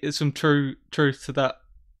true truth to that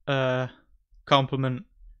compliment.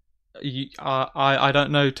 I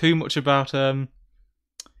don't know too much about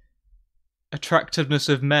attractiveness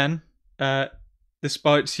of men,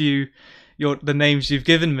 despite the names you've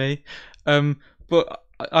given me, but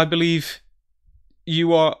I believe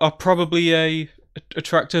you are probably a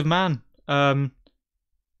attractive man.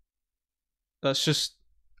 That's just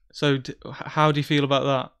so. How do you feel about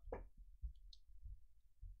that?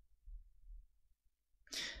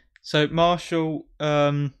 So Marshall,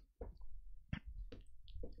 I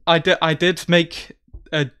did make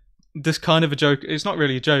this kind of a joke. It's not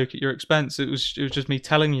really a joke at your expense. It was just me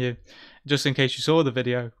telling you, just in case you saw the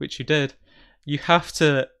video, which you did. You have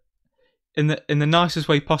to, in the nicest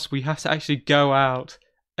way possible, you have to actually go out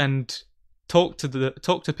and talk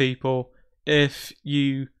to people if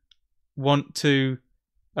you want to,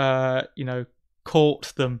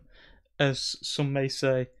 court them, as some may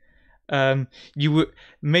say. You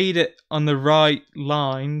made it on the right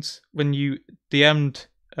lines when you DM'd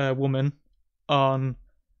a woman on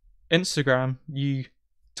Instagram. You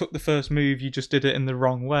took the first move, you just did it in the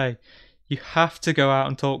wrong way. You have to go out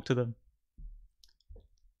and talk to them.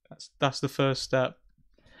 That's the first step.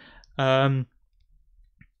 But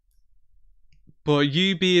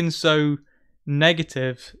you being so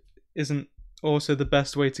negative isn't also the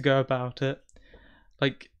best way to go about it.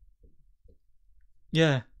 Like,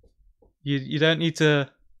 yeah. You don't need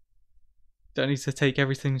to take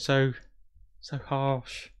everything so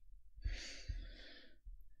harsh.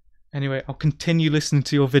 Anyway, I'll continue listening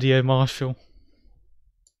to your video, Marshall.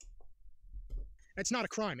 It's not a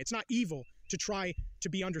crime. It's not evil to try to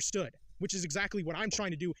be understood, which is exactly what I'm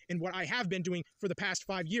trying to do and what I have been doing for the past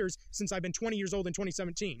 5 years since I've been 20 years old in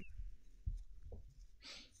 2017.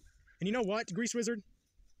 And you know what, TheGreaseWizard?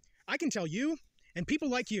 I can tell you and people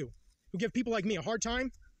like you who give people like me a hard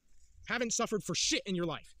time haven't suffered for shit in your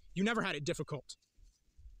life. You never had it difficult.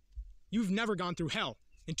 You've never gone through hell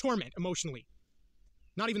and torment emotionally.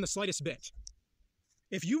 Not even the slightest bit.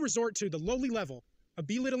 If you resort to the lowly level of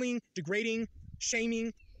belittling, degrading,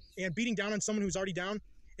 shaming, and beating down on someone who's already down,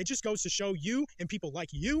 it just goes to show you and people like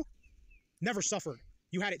you never suffered.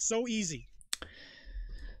 You had it so easy.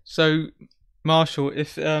 So, Marshall,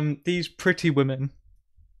 if these pretty women,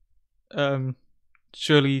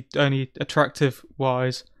 surely only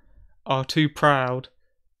attractive-wise, are too proud,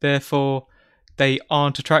 therefore they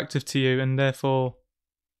aren't attractive to you, and therefore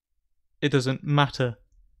it doesn't matter.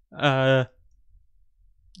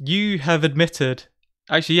 You have admitted,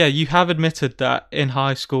 you have admitted that in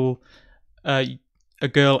high school, a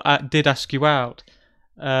girl did ask you out,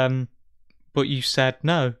 but you said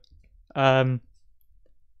no.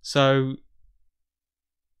 So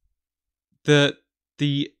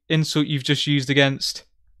the insult you've just used against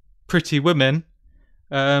pretty women,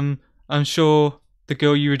 I'm sure the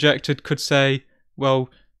girl you rejected could say, well,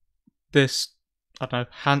 this, I don't know,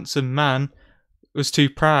 handsome man was too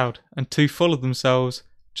proud and too full of themselves,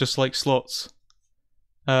 just like sluts.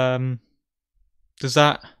 Does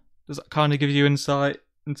that kind of give you insight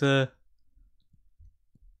into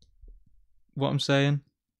what I'm saying?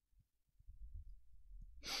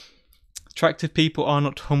 Attractive people are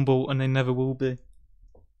not humble, and they never will be.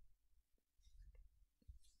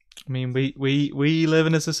 I mean, we live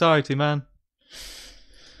in a society, man.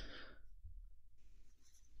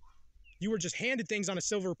 You were just handed things on a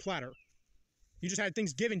silver platter. You just had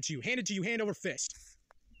things given to you, handed to you hand over fist.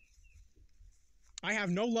 I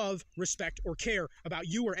have no love, respect, or care about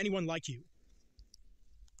you or anyone like you.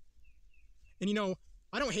 And you know,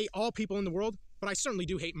 I don't hate all people in the world, but I certainly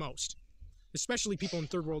do hate most. Especially people in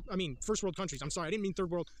first world countries. I'm sorry, I didn't mean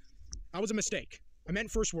third world. That was a mistake. I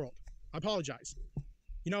meant first world. I apologize.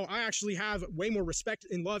 You know, I actually have way more respect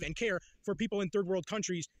and love and care for people in third world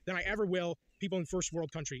countries than I ever will people in first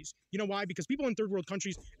world countries. You know why? Because people in third world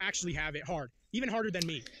countries actually have it hard. Even harder than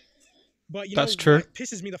me. But you know what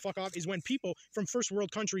pisses me the fuck off is when people from first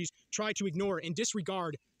world countries try to ignore and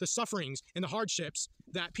disregard the sufferings and the hardships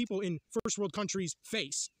that people in first world countries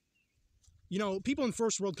face. You know, people in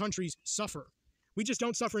first world countries suffer. We just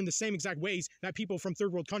don't suffer in the same exact ways that people from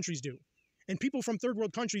third world countries do. And people from third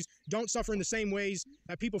world countries don't suffer in the same ways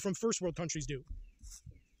that people from first world countries do.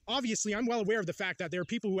 Obviously, I'm well aware of the fact that there are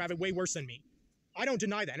people who have it way worse than me. I don't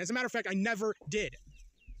deny that. And as a matter of fact, I never did.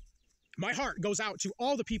 My heart goes out to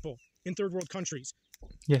all the people in third world countries.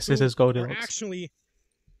 Yes, it is golden. Who are actually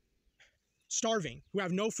starving, who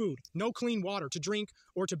have no food, no clean water to drink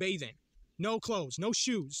or to bathe in, no clothes, no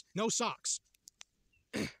shoes, no socks,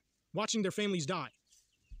 watching their families die,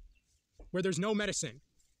 where there's no medicine,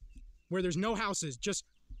 where there's no houses, just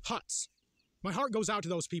huts. My heart goes out to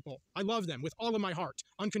those people. I love them with all of my heart,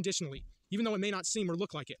 unconditionally, even though it may not seem or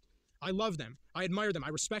look like it. I love them. I admire them. I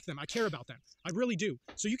respect them. I care about them. I really do.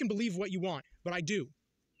 So you can believe what you want, but I do.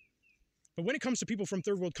 But when it comes to people from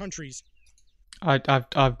third world countries, I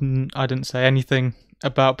didn't say anything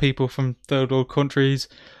about people from third world countries.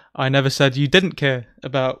 I never said you didn't care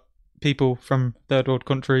about people from third world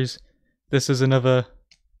countries. This is another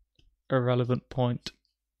irrelevant point.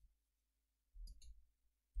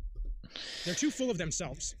 They're too full of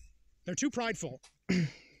themselves. They're too prideful.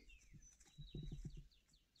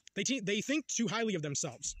 They think too highly of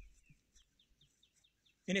themselves.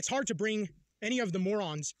 And it's hard to bring any of the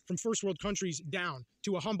morons from first world countries down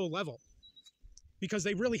to a humble level because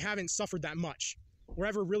they really haven't suffered that much or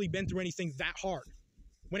ever really been through anything that hard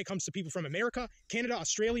when it comes to people from America, Canada,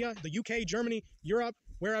 Australia, the UK, Germany, Europe,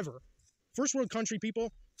 wherever. First world country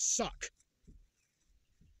people suck.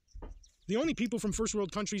 The only people from first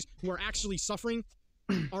world countries who are actually suffering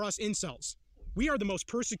are us incels. We are the most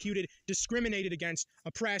persecuted, discriminated against,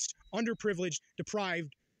 oppressed, underprivileged,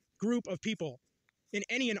 deprived group of people in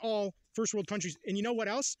any and all first world countries. And you know what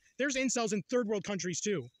else? There's incels in third world countries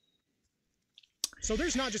too. So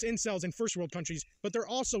there's not just incels in first world countries, but there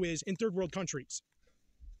also is in third world countries.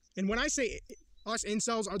 And when I say us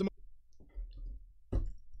incels are the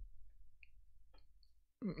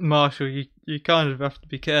Marshall, you kind of have to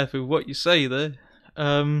be careful what you say there.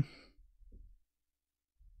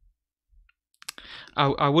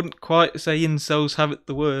 I wouldn't quite say incels have it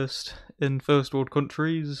the worst in first world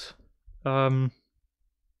countries.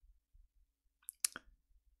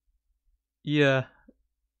 Yeah.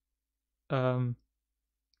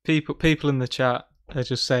 People in the chat are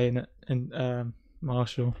just saying it, and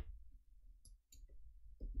Marshall.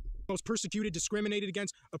 Most persecuted, discriminated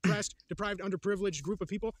against, oppressed, deprived, underprivileged group of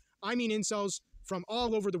people. I mean incels from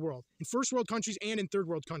all over the world, in first world countries and in third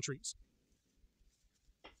world countries.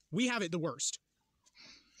 We have it the worst.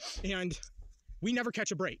 And we never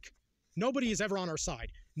catch a break. Nobody is ever on our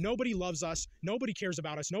side. Nobody loves us. Nobody cares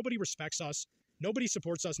about us. Nobody respects us. Nobody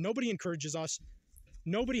supports us. Nobody encourages us.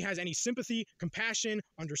 Nobody has any sympathy, compassion,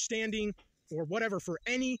 understanding, or whatever for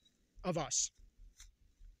any of us.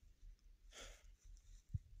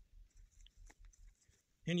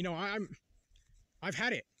 And you know, I've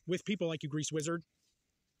had it with people like you, TheGreaseWizard.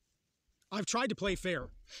 I've tried to play fair,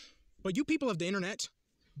 but you people of the internet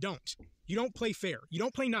don't. You don't play fair. You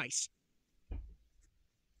don't play nice.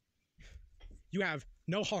 You have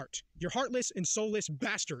no heart. You're heartless and soulless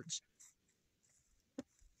bastards.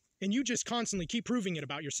 And you just constantly keep proving it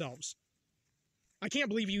about yourselves. I can't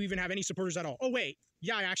believe you even have any supporters at all. Oh, wait.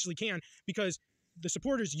 Yeah, I actually can, because the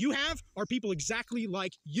supporters you have are people exactly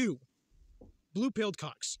like you. Blue-pilled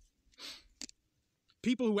cucks.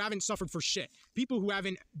 People who haven't suffered for shit. People who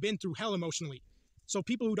haven't been through hell emotionally. So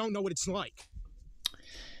people who don't know what it's like.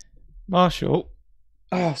 Marshall.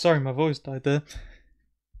 Oh, sorry, my voice died there.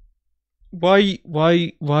 Why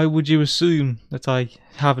would you assume that I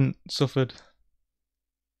haven't suffered?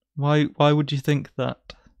 Why would you think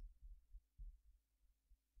that?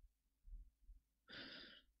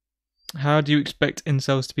 How do you expect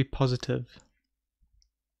incels to be positive?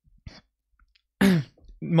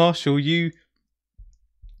 Marshall, you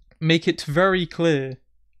make it very clear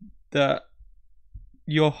that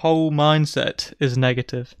your whole mindset is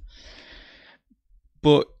negative,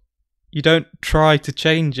 but you don't try to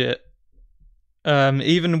change it.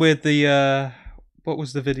 Even with the what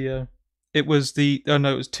was the video? It was the it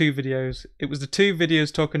was 2 videos. It was the 2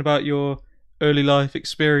 videos talking about your early life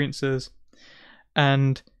experiences,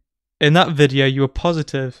 and in that video you were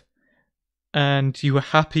positive and you were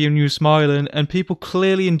happy and you were smiling, and people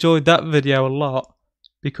clearly enjoyed that video a lot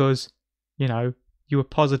because, you know, you were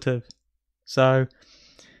positive. So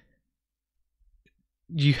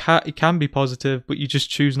you can be positive, but you just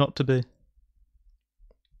choose not to be.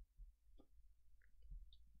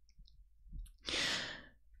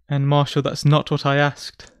 And Marshall, that's not what I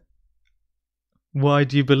asked. Why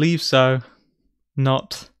do you believe so?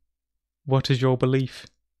 Not, what is your belief?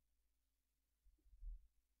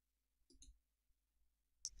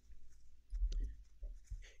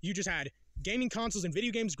 You just had gaming consoles and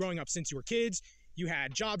video games growing up since you were kids. You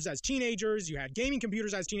had jobs as teenagers. You had gaming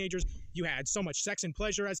computers as teenagers. You had so much sex and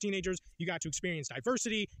pleasure as teenagers. You got to experience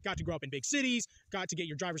diversity, got to grow up in big cities, got to get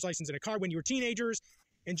your driver's license in a car when you were teenagers,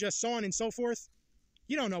 and just so on and so forth.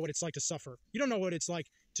 You don't know what it's like to suffer. You don't know what it's like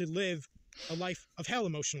to live a life of hell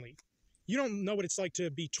emotionally. You don't know what it's like to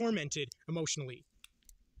be tormented emotionally.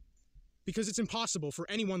 Because it's impossible for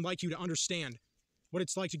anyone like you to understand what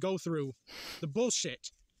it's like to go through the bullshit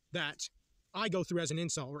that I go through as an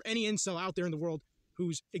incel, or any incel out there in the world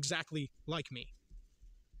who's exactly like me.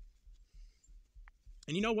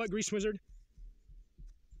 And you know what, TheGreaseWizard?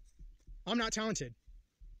 I'm not talented.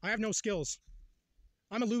 I have no skills.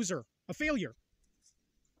 I'm a loser, a failure.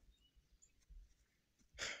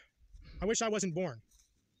 I wish I wasn't born.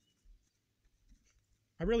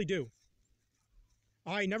 I really do.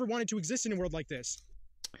 I never wanted to exist in a world like this.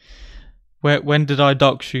 When did I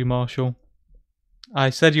dox you, Marshall? I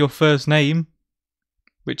said your first name,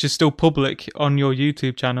 which is still public on your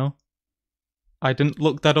YouTube channel. I didn't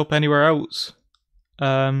look that up anywhere else.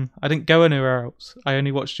 I didn't go anywhere else. I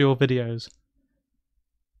only watched your videos.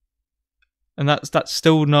 And that's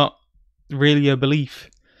still not really a belief.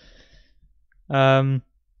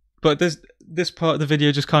 But this part of the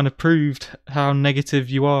video just kind of proved how negative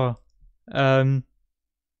you are.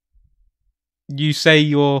 You say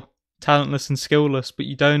you're talentless and skillless, but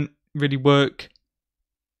you don't really work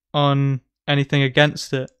on anything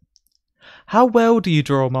against it. How well do you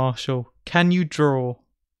draw, Marshall? Can you draw?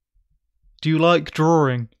 Do you like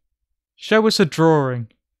drawing? Show us a drawing.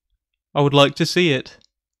 I would like to see it.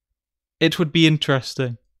 It would be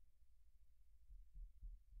interesting.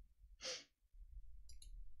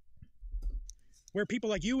 Where people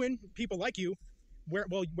like you and people like you, where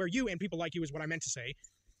you and people like you is what I meant to say,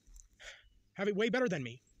 have it way better than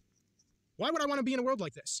me. Why would I want to be in a world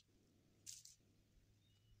like this?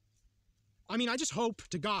 I mean, I just hope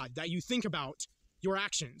to God that you think about your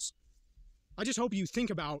actions. I just hope you think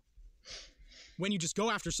about when you just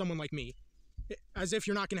go after someone like me, as if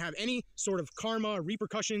you're not going to have any sort of karma or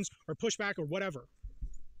repercussions or pushback or whatever.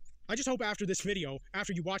 I just hope after this video,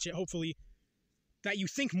 after you watch it, hopefully, that you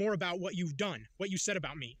think more about what you've done, what you said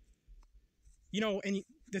about me. You know, and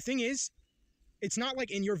the thing is, it's not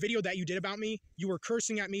like in your video that you did about me, you were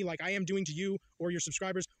cursing at me like I am doing to you or your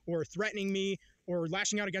subscribers, or threatening me or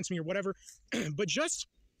lashing out against me or whatever. But just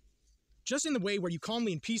just in the way where you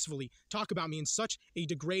calmly and peacefully talk about me in such a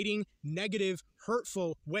degrading, negative,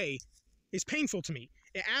 hurtful way is painful to me.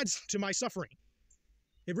 It adds to my suffering.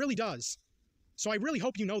 It really does. So I really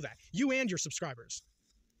hope you know that. You and your subscribers.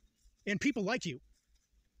 And people like you.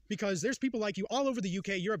 Because there's people like you all over the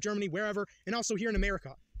UK, Europe, Germany, wherever, and also here in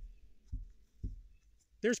America.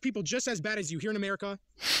 There's people just as bad as you here in America,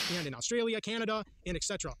 and in Australia, Canada, and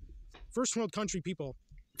etc. First world country people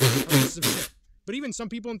are pieces of shit. But even some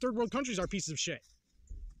people in third world countries are pieces of shit.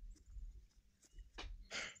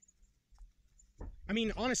 I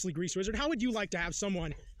mean, honestly, TheGreaseWizard, how would you like to have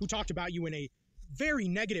someone who talked about you in a very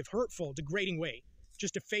negative, hurtful, degrading way,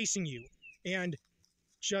 just defacing you, and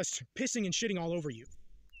just pissing and shitting all over you?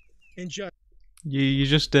 And just... You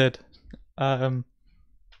just did.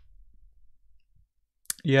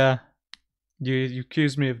 Yeah. You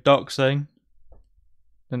accused me of doxing.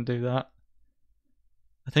 Didn't do that.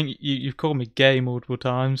 I think you've called me gay multiple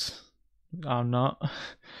times. I'm not.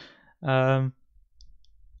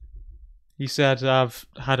 You said I've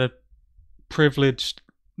had a privileged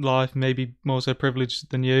life, maybe more so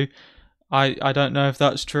privileged than you. I don't know if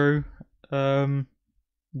that's true. You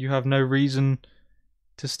have no reason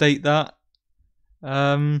to state that.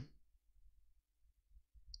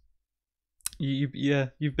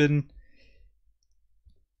 You've been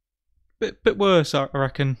a bit worse, I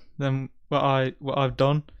reckon, than what I've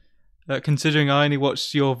done. Considering I only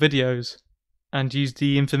watched your videos and used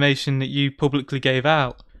the information that you publicly gave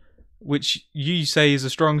out, which you say is a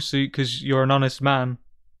strong suit because you're an honest man,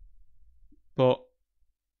 but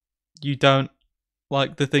you don't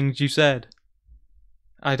like the things you said.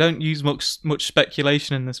 I don't use much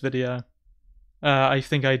speculation in this video. I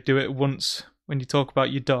think I do it once when you talk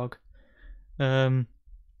about your dog.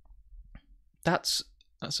 That's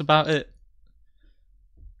about it.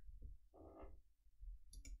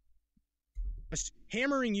 Just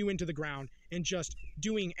hammering you into the ground and just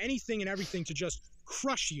doing anything and everything to just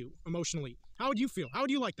crush you emotionally. How would you feel? How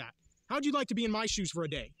would you like that? How would you like to be in my shoes for a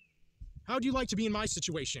day? How would you like to be in my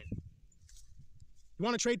situation? You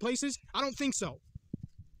want to trade places? I don't think so.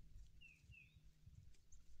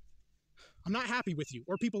 I'm not happy with you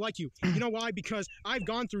or people like you. You know why? Because I've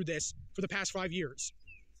gone through this for the past 5 years.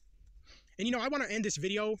 And you know, I want to end this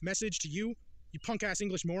video message to you, you punk-ass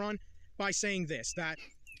English moron, by saying this, that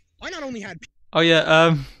I not only had... Oh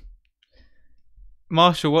yeah,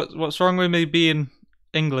 Marshall, what's wrong with me being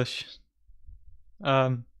English?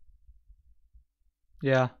 Yeah,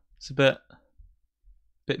 it's a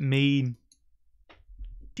bit mean.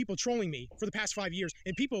 People trolling me for the past 5 years,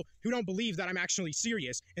 and people who don't believe that I'm actually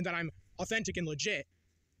serious and that I'm authentic and legit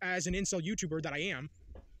as an incel YouTuber that I am.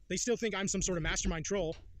 They still think I'm some sort of mastermind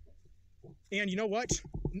troll. And you know what?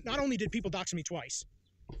 Not only did people dox me twice,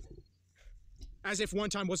 as if one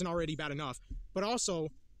time wasn't already bad enough, but also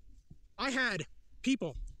I had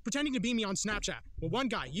people pretending to be me on Snapchat. Well, one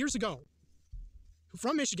guy years ago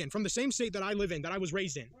from Michigan, from the same state that I live in, that I was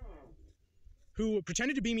raised in, who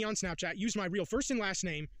pretended to be me on Snapchat, used my real first and last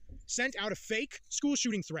name, sent out a fake school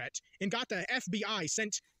shooting threat, and got the FBI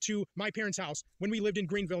sent to my parents' house when we lived in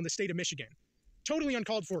Greenville in the state of Michigan. Totally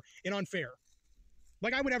uncalled for and unfair.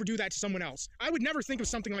 Like I would ever do that to someone else. I would never think of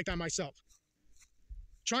something like that myself.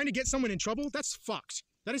 Trying to get someone in trouble? That's fucked.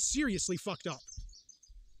 That is seriously fucked up.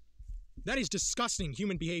 That is disgusting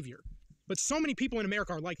human behavior. But so many people in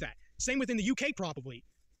America are like that. Same within the UK probably,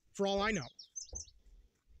 for all I know.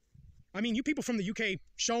 I mean, you people from the UK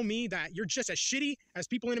show me that you're just as shitty as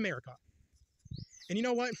people in America. And you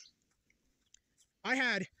know what? I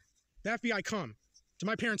had the FBI come to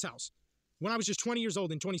my parents' house when I was just 20 years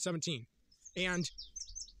old in 2017. And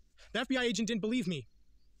the FBI agent didn't believe me.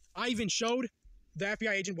 I even showed the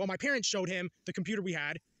FBI agent, well, my parents showed him the computer we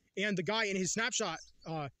had, and the guy in his Snapchat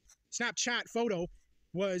photo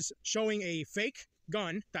was showing a fake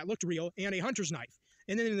gun that looked real and a hunter's knife.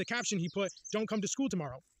 And then in the caption, he put, "Don't come to school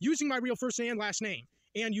tomorrow," using my real first and last name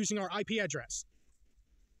and using our IP address.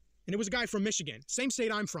 And it was a guy from Michigan, same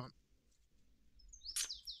state I'm from.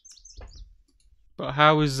 But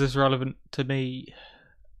how is this relevant to me?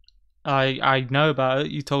 I know about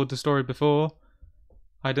it. You told the story before.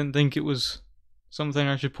 I didn't think it was something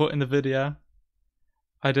I should put in the video.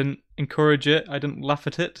 I didn't encourage it. I didn't laugh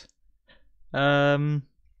at it.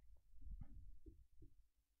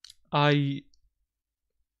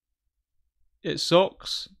 It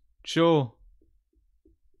sucks, sure.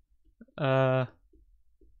 It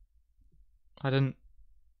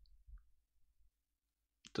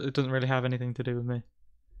doesn't really have anything to do with me.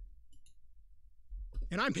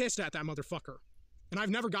 And I'm pissed at that motherfucker. And I've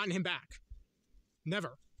never gotten him back.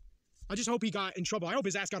 Never. I just hope he got in trouble. I hope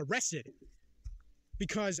his ass got arrested.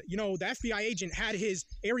 because, you know, the FBI agent had his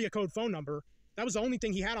area code phone number. That was the only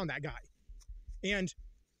thing he had on that guy. And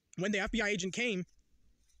when the FBI agent came,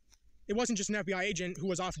 it wasn't just an FBI agent who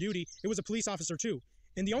was off duty. It was a police officer too.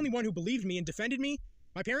 And the only one who believed me and defended me,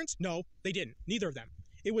 my parents? No, they didn't. Neither of them.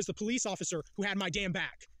 It was the police officer who had my damn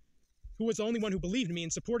back, who was the only one who believed me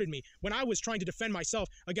and supported me when I was trying to defend myself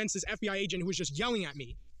against this FBI agent who was just yelling at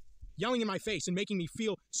me, yelling in my face and making me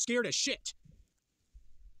feel scared as shit.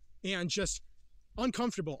 And just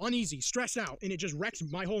uncomfortable, uneasy, stressed out. And it just wrecked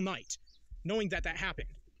my whole night, knowing that that happened.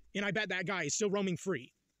 And I bet that guy is still roaming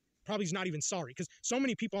free. Probably is not even sorry, because so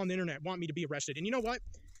many people on the internet want me to be arrested. And you know what?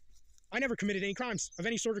 I never committed any crimes of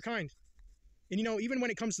any sort or kind. And you know, even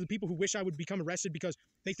when it comes to the people who wish I would become arrested because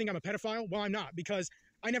they think I'm a pedophile, well, I'm not, because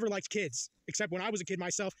I never liked kids, except when I was a kid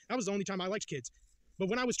myself. That was the only time I liked kids. But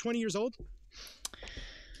when I was 20 years old,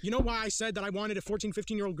 you know why I said that I wanted a 14,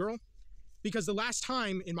 15-year-old girl? Because the last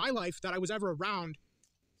time in my life that I was ever around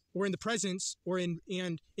or in the presence or in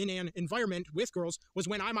an environment with girls was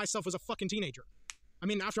when I myself was a fucking teenager. I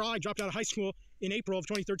mean, after all, I dropped out of high school in April of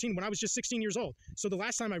 2013 when I was just 16 years old. So the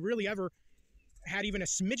last time I really ever had even a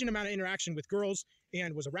smidgen amount of interaction with girls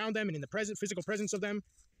and was around them and in the physical presence of them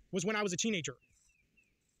was when I was a teenager.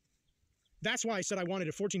 That's why I said I wanted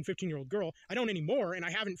a 14, 15-year-old girl. I don't anymore, and I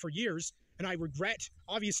haven't for years, and I regret,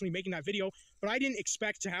 obviously, making that video, but I didn't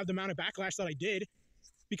expect to have the amount of backlash that I did,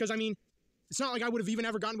 because, I mean, it's not like I would have even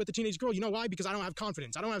ever gotten with a teenage girl. You know why? Because I don't have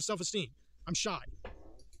confidence. I don't have self-esteem. I'm shy.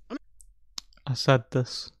 I said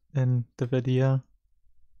this in the video.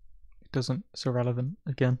 It's irrelevant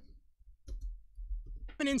again.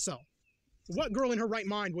 An incel. What girl in her right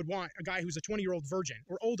mind would want a guy who's a 20-year-old virgin,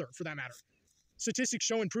 or older for that matter? Statistics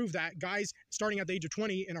show and prove that guys starting at the age of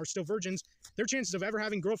 20 and are still virgins, their chances of ever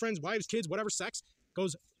having girlfriends, wives, kids, whatever sex,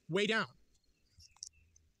 goes way down.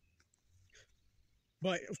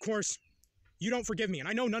 But, of course, you don't forgive me. And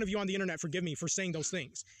I know none of you on the internet forgive me for saying those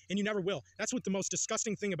things. And you never will. That's what the most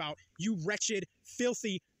disgusting thing about you wretched,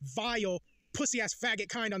 filthy, vile, pussy-ass faggot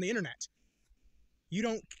kind on the internet. You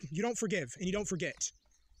don't forgive, and you don't forget.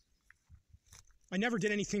 I never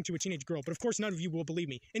did anything to a teenage girl, but of course none of you will believe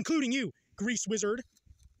me, including you, TheGreaseWizard.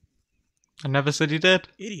 I never said you did.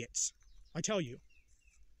 Idiots. I tell you.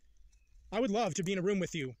 I would love to be in a room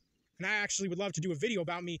with you, and I actually would love to do a video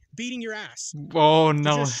about me beating your ass. Oh,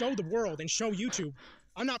 no. To just show the world and show YouTube.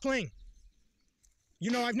 I'm not playing.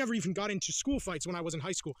 You know, I've never even got into school fights when I was in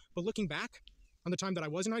high school, but looking back on the time that I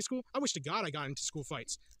was in high school, I wish to God I got into school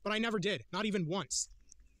fights, but I never did. Not even once.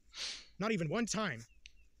 Not even one time.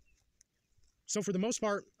 So for the most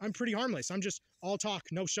part, I'm pretty harmless. I'm just all talk,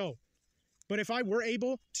 no show. But if I were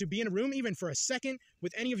able to be in a room, even for a second,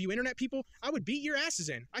 with any of you internet people, I would beat your asses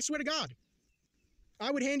in. I swear to God. I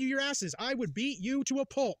would hand you your asses. I would beat you to a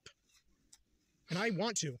pulp. And I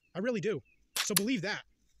want to. I really do. So believe that.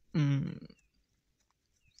 I'm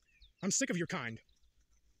sick of your kind.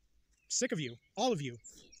 Sick of you. All of you.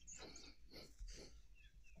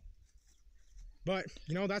 But,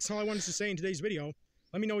 you know, that's all I wanted to say in today's video.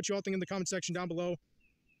 Let me know what you all think in the comment section down below.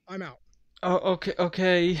 I'm out. Oh,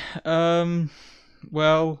 okay.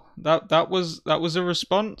 Well, that was a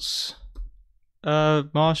response,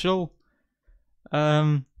 Marshall.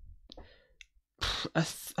 I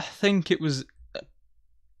think it was a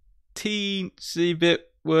teensy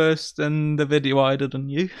bit worse than the video I did on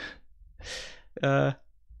you.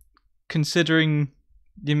 Considering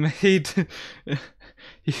you made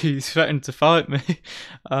you threatened to fight me.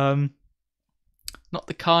 Not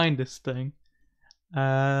the kindest thing.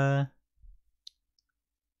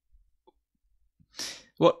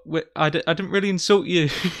 What? I didn't really insult you.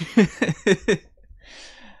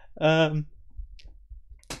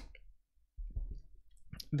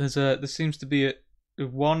 There seems to be a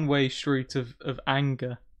one-way street of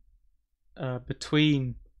anger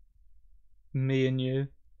between me and you.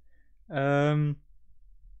 I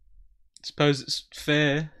suppose it's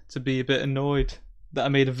fair to be a bit annoyed that I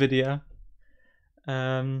made a video.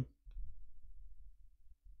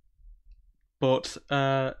 But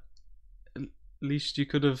at least you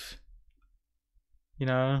could have, you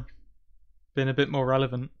know, been a bit more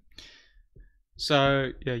relevant.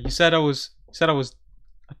 So yeah, you said I was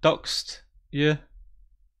doxed. Yeah,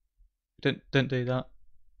 didn't do that.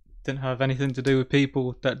 Didn't have anything to do with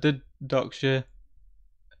people that did dox you.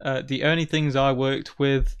 The only things I worked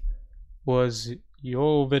with was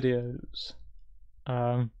your videos.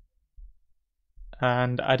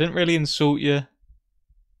 And I didn't really insult you.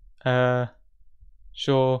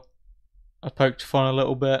 Sure, I poked fun a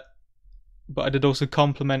little bit, but I did also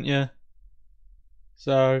compliment you.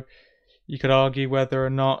 So you could argue whether or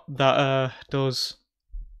not that does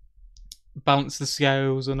balance the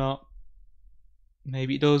scales or not.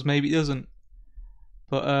 Maybe it does, maybe it doesn't.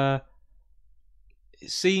 But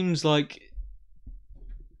it seems like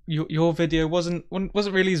your video wasn't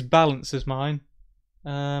really as balanced as mine.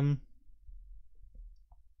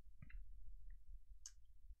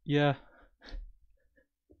 Yeah.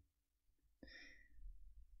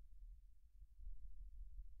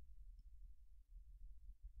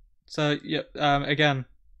 So yeah, again,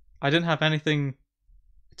 I didn't have anything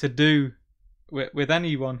to do with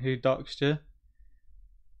anyone who doxed you.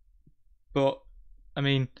 But I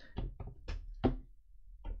mean,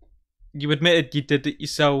 you admitted you did it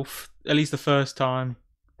yourself at least the first time.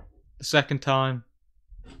 The second time,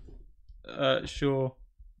 sure,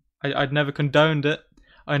 I'd never condoned it.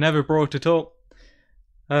 I never brought it up.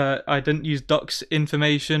 I didn't use dox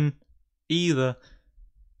information either.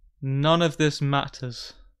 None of this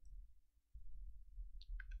matters.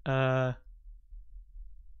 It's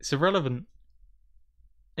irrelevant.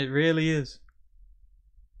 It really is.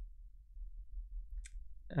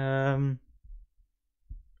 Have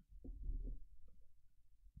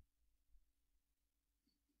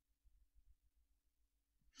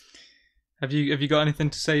you got anything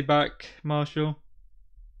to say back, Marshall?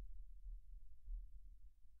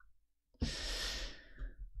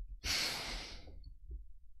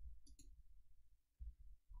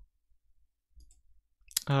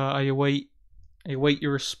 I await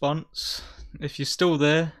your response if you're still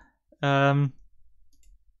there.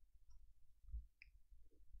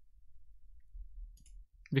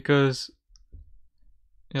 Because,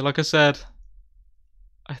 like I said,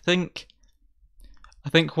 I think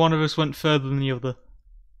one of us went further than the other.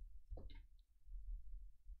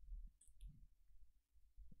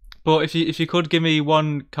 But if you could give me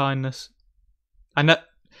one kindness,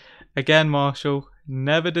 again, Marshall,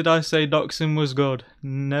 never did I say doxing was good.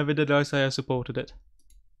 Never did I say I supported it.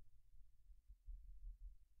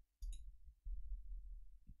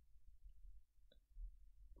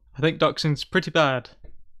 I think doxing's pretty bad,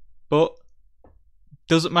 but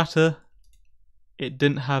doesn't matter. It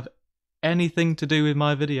didn't have anything to do with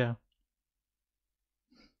my video.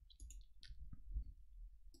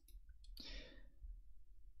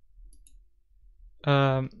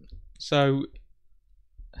 So,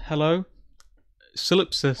 hello,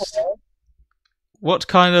 solipsist. Hello? What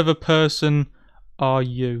kind of a person are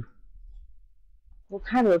you? What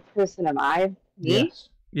kind of a person am I? Me?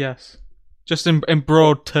 Yes. Just in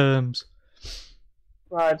broad terms.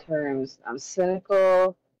 Broad terms. I'm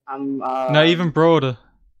cynical. I'm No, even broader.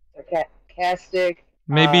 sarcastic.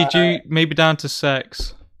 Maybe down to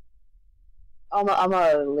sex. I'm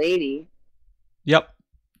a lady. Yep.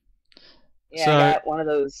 Yeah, So, I got one of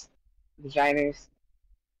those vaginas.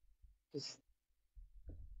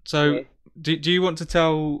 So, yeah. do you want to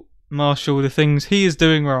tell Marshall the things he is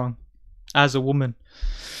doing wrong as a woman?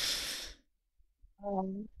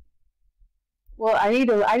 Well, I need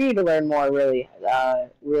to learn more. Really,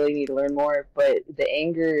 really need to learn more. But the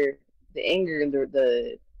anger, and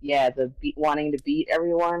the wanting to beat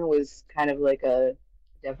everyone was kind of like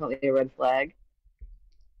definitely a red flag.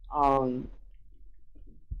 I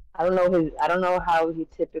don't know how he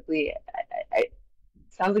typically.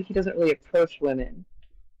 Sounds like he doesn't really approach women.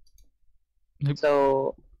 Nope.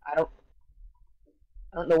 So I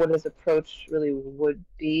don't know what his approach really would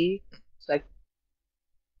be. So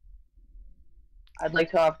I'd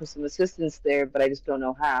like to offer some assistance there, but I just don't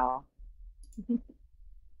know how.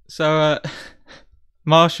 So,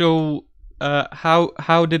 Marshall,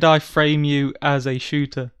 how did I frame you as a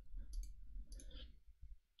shooter?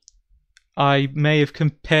 I may have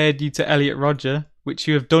compared you to Elliot Rodger, which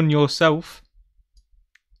you have done yourself.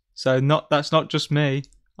 So that's not just me.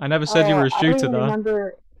 I never said you were a shooter,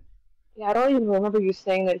 though. I don't even remember you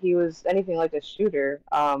saying that he was anything like a shooter.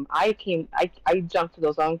 I jumped to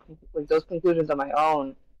those conclusions on my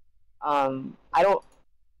own. I'm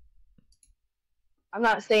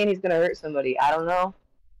not saying he's gonna hurt somebody. I don't know,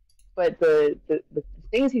 but the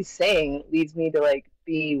things he's saying leads me to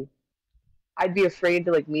I'd be afraid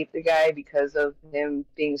to meet the guy because of him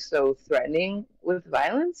being so threatening with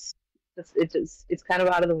violence. It's kind of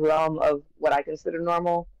out of the realm of what I consider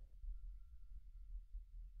normal.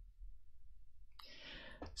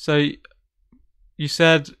 So, you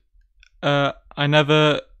said, I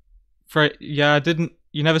never, I didn't.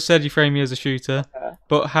 You never said you framed me as a shooter,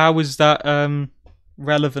 but how is that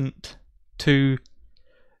relevant to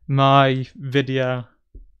my video?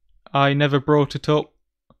 I never brought it up.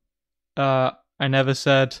 I never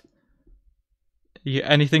said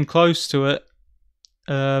anything close to it.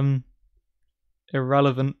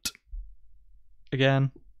 Irrelevant.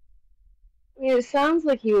 Again. I mean, it sounds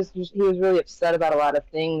like he was really upset about a lot of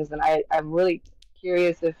things, and I'm really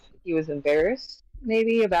curious if he was embarrassed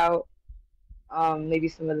maybe about maybe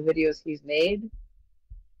some of the videos he's made.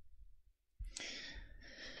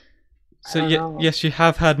 I So don't know. yes, you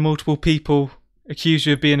have had multiple people accuse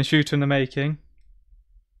you of being a shooter in the making,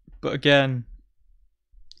 but again,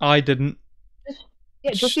 I didn't.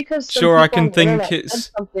 Yeah, just because some Sure, I people can on the think internet said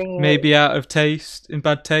it's something like maybe out of taste, in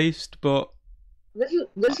bad taste, but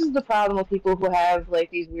this is the problem with people who have like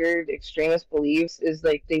these weird extremist beliefs is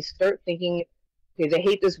like they start thinking, okay, they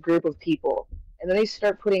hate this group of people, and then they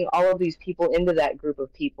start putting all of these people into that group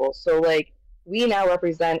of people. So like we now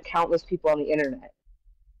represent countless people on the internet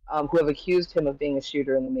who have accused him of being a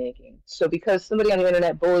shooter in the making. So because somebody on the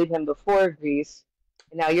internet bullied him before Grease,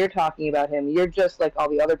 and now you're talking about him, you're just like all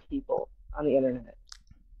the other people on the internet.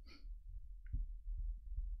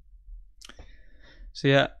 so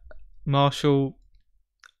yeah, Marshall,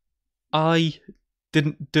 I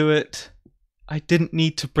didn't do it. I didn't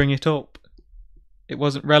need to bring it up. It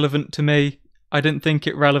wasn't relevant to me. I didn't think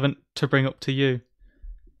it relevant to bring up to you.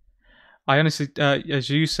 I honestly, as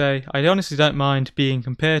you say, I honestly don't mind being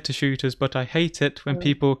compared to shooters, but I hate it when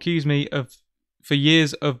people accuse me of, for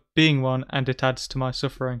years, of being one, and it adds to my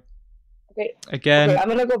suffering. Okay. Again, okay, I'm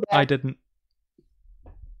gonna go back. I didn't.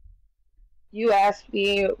 You asked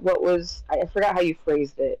me what was, I forgot how you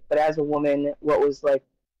phrased it, but as a woman, what was like,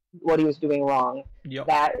 what he was doing wrong. Yep.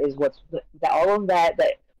 That is what's, that all of that,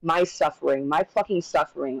 my suffering, my fucking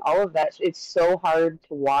suffering, all of that, it's so hard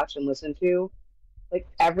to watch and listen to. Like,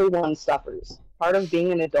 everyone suffers. Part of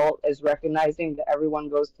being an adult is recognizing that everyone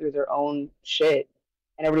goes through their own shit,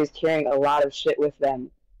 and everybody's carrying a lot of shit with them.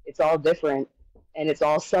 It's all different, and it's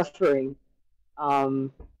all suffering.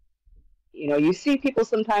 Um, you know, you see people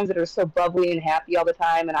sometimes that are so bubbly and happy all the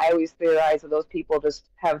time, and I always theorize that those people just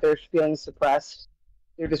have their feelings suppressed.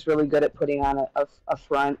 They're just really good at putting on a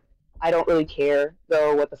front. I don't really care,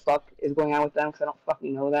 though, what the fuck is going on with them, because I don't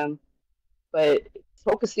fucking know them. But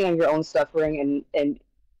focusing on your own suffering and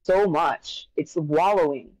so much, it's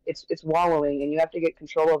wallowing. It's wallowing, and you have to get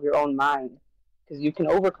control of your own mind, because you can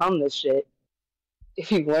overcome this shit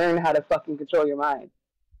if you learn how to fucking control your mind.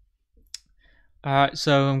 Alright,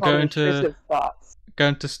 so I'm Called going to thoughts.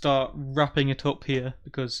 start wrapping it up here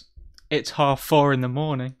because it's 4:30 in the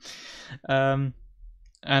morning.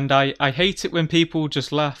 And I hate it when people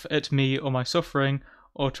just laugh at me or my suffering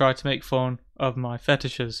or try to make fun of my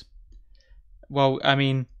fetishes. Well, I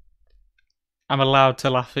mean, I'm allowed to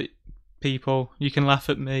laugh at people. You can laugh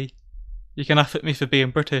at me. You can laugh at me for being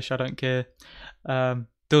British, I don't care.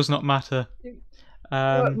 Does not matter.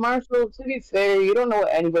 But Marshall, to be fair, you don't know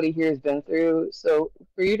what anybody here has been through, so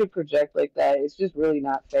for you to project like that, it's just really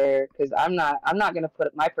not fair. Because I'm not gonna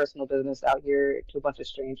put my personal business out here to a bunch of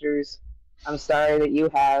strangers. I'm sorry that you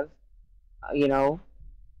have, you know,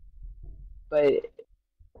 but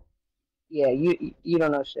yeah, you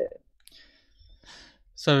don't know shit.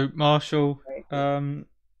 So, Marshall, Right?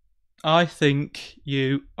 I think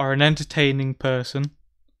you are an entertaining person.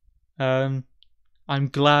 I'm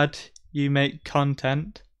glad you make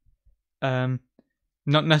content. Not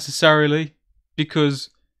necessarily because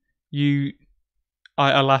I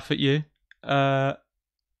laugh at you. I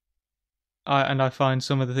find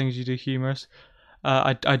some of the things you do humorous.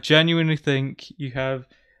 I genuinely think you have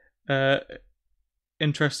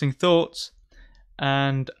interesting thoughts,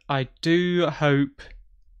 and I do hope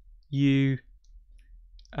you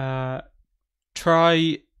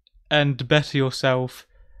try and better yourself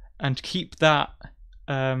and keep that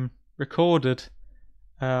recorded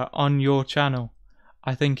on your channel.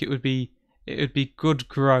 I think it would be good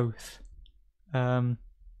growth.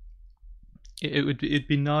 It'd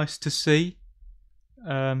be nice to see.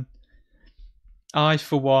 I,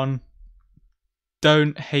 for one,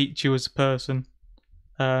 don't hate you as a person.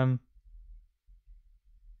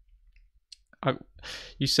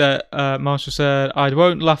 You said, Marshall said, I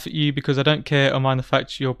won't laugh at you because I don't care or mind the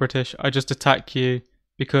fact you're British. I just attack you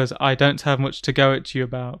because I don't have much to go at you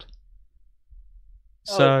about.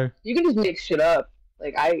 So you can just make shit up.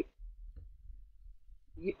 Like I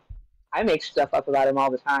make stuff up about him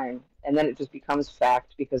all the time, and then it just becomes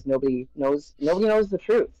fact because nobody knows the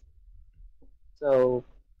truth. So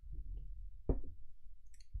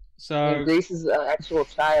I mean, Grease is an actual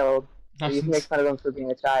child, so you can make fun of him for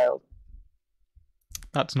being a child.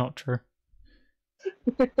 That's not true.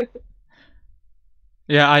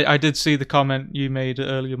 Yeah, I did see the comment you made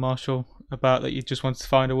earlier, Marshall, about that you just want to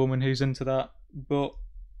find a woman who's into that. But,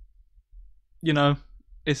 you know,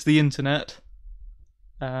 it's the internet.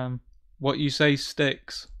 What you say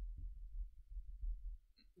sticks.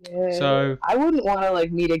 Yeah, so I wouldn't want to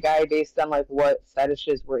like meet a guy based on like what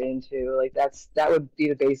fetishes we're into. Like that would be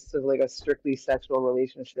the basis of like a strictly sexual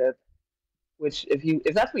relationship. Which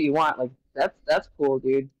if that's what you want, like that's cool,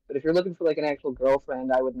 dude. But if you're looking for like an actual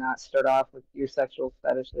girlfriend, I would not start off with your sexual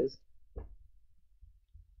fetishes.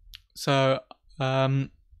 So,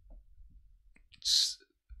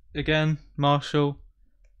 again, Marshall,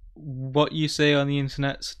 what you say on the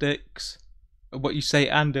internet sticks. What you say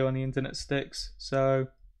and do on the internet sticks. So,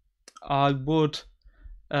 I would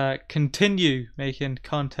continue making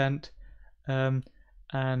content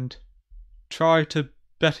and try to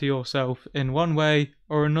better yourself in one way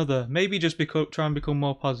or another. Maybe just try and become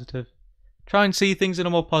more positive. Try and see things in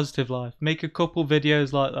a more positive light. Make a couple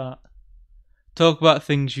videos like that. Talk about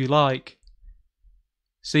things you like.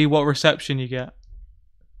 See what reception you get.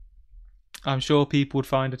 I'm sure people would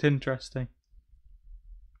find it interesting.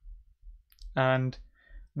 And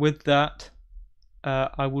with that,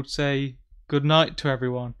 I would say good night to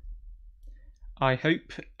everyone. I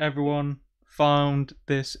hope everyone found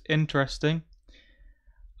this interesting.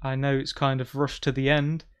 I know it's kind of rushed to the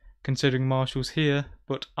end, considering Marshall's here,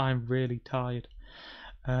 but I'm really tired.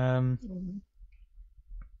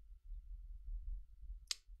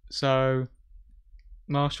 So,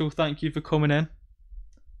 Marshall, thank you for coming in.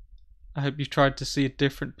 I hope you've tried to see a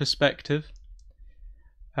different perspective.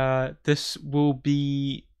 This will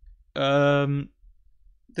be clipped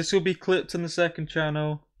on the second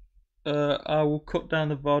channel. I will cut down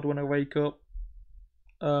the VOD when I wake up.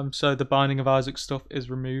 So the Binding of Isaac stuff is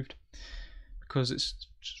removed because it's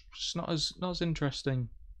just not as interesting.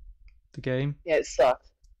 The game. Yeah, it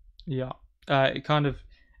sucks. Yeah. It kind of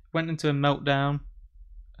went into a meltdown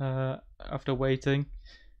after waiting.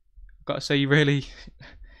 I've got to say, you really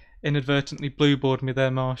inadvertently blue-balled me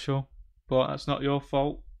there, Marshall. But that's not your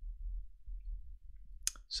fault.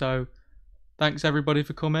 So, thanks everybody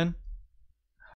for coming.